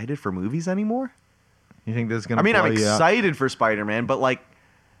be excited for movies anymore? You think this is gonna? I mean, I'm blow you up? excited for Spider-Man, but like,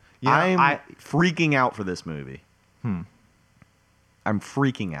 Yeah, I'm freaking out for this movie. I'm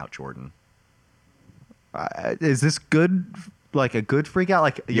freaking out, Jordan. Is this good? Like a good freak out?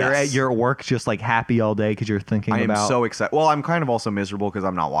 Like you're Yes. at your work just like happy all day because you're thinking I am about. so excited. Well, I'm kind of also miserable because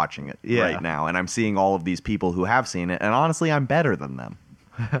I'm not watching it Yeah. right now, and I'm seeing all of these people who have seen it, and honestly, I'm better than them.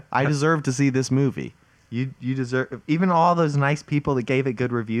 I deserve to see this movie. You deserve even all those nice people that gave it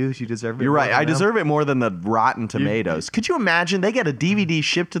good reviews. You deserve it. You're more right. than I them. deserve it more than the Rotten Tomatoes. Could you imagine? They get a DVD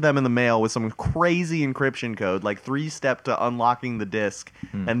shipped to them in the mail with some crazy encryption code, like 3-step to unlocking the disc,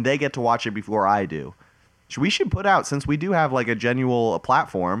 and they get to watch it before I do. We should put out, since we do have like a genuine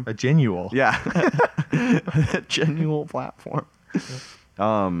platform. a genuine. Yeah. A genuine platform. I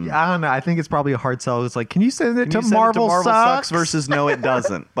don't know. I think it's probably a hard sell. It's like, can you send it Can to you send it Marvel, Sucks versus No It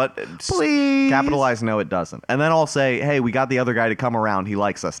Doesn't? But Please. capitalize No It Doesn't. And then I'll say, hey, we got the other guy to come around. He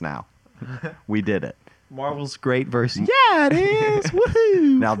likes us now. We did it. Marvel's great versus. Yeah, it is.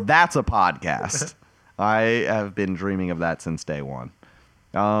 Woohoo! Now that's a podcast. I have been dreaming of that since day one.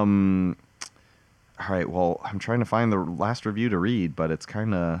 All right, well, I'm trying to find the last review to read, but it's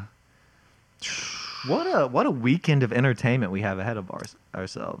kind of... What a weekend of entertainment we have ahead of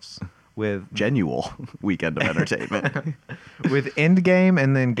ourselves with genuine weekend of entertainment. with Endgame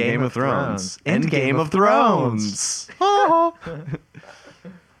and then Game of Thrones. Thrones. Endgame of Thrones.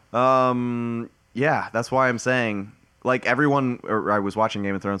 Yeah, that's why I'm saying, like, I was watching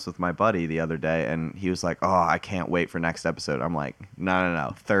Game of Thrones with my buddy the other day, and he was like, oh, I can't wait for next episode. I'm like,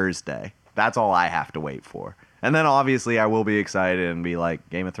 no, Thursday. That's all I have to wait for. And then obviously I will be excited and be like,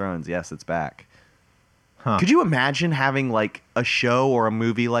 Game of Thrones, yes, it's back. Huh. Could you imagine having like a show or a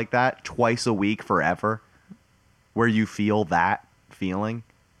movie like that twice a week forever, where you feel that feeling?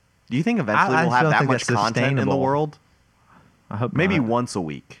 Do you think eventually I we'll have don't that think much that's content in the sustainable. world? I hope Maybe not. once a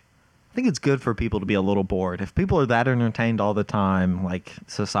week. I think it's good for people to be a little bored. If people are that entertained all the time, like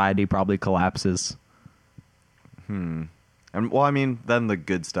society probably collapses. And well, I mean, then the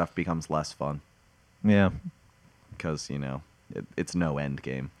good stuff becomes less fun Yeah. because it's no end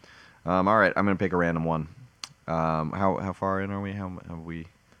game. All right, I'm gonna pick a random one. How far in are we? How have we?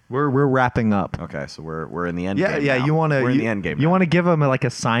 We're wrapping up. Okay, so we're in the end Yeah, game. yeah. now. You want to? We're in the end game. You want to give them like a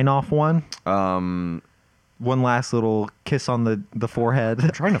sign off one? to? One last little kiss on the forehead. I'm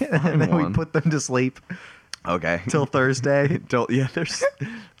trying to find and then one. we put them to sleep Okay. till Thursday.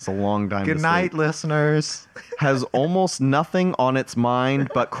 It's a long time. Good to night, sleep. listeners. Has almost nothing on its mind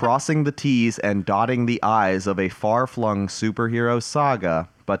but crossing the T's and dotting the I's of a far-flung superhero saga.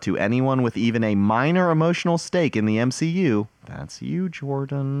 But to anyone with even a minor emotional stake in the MCU, that's you,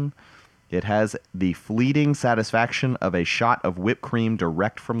 Jordan. It has the fleeting satisfaction of a shot of whipped cream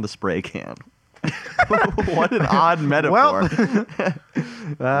direct from the spray can. What an odd metaphor.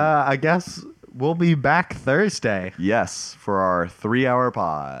 I guess we'll be back Thursday. Yes, for our 3-hour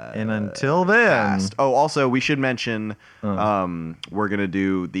pod. And until then. Oh, also, we should mention we're going to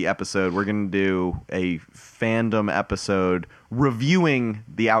do the episode. We're going to do a fandom episode reviewing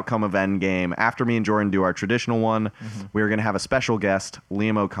the outcome of Endgame. After me and Jordan do our traditional one, we're going to have a special guest,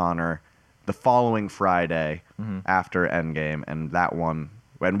 Liam O'Connor, the following Friday after Endgame. And that one,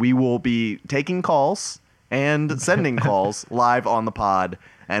 when we will be taking calls and sending calls live on the pod.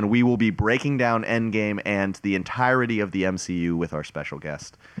 And we will be breaking down Endgame and the entirety of the MCU with our special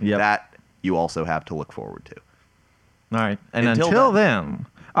guest. Yep. That you also have to look forward to. All right. And until then,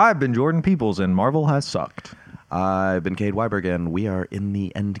 I've been Jordan Peoples, and Marvel has sucked. I've been Cade Weiberg, and we are in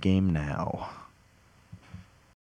the Endgame now.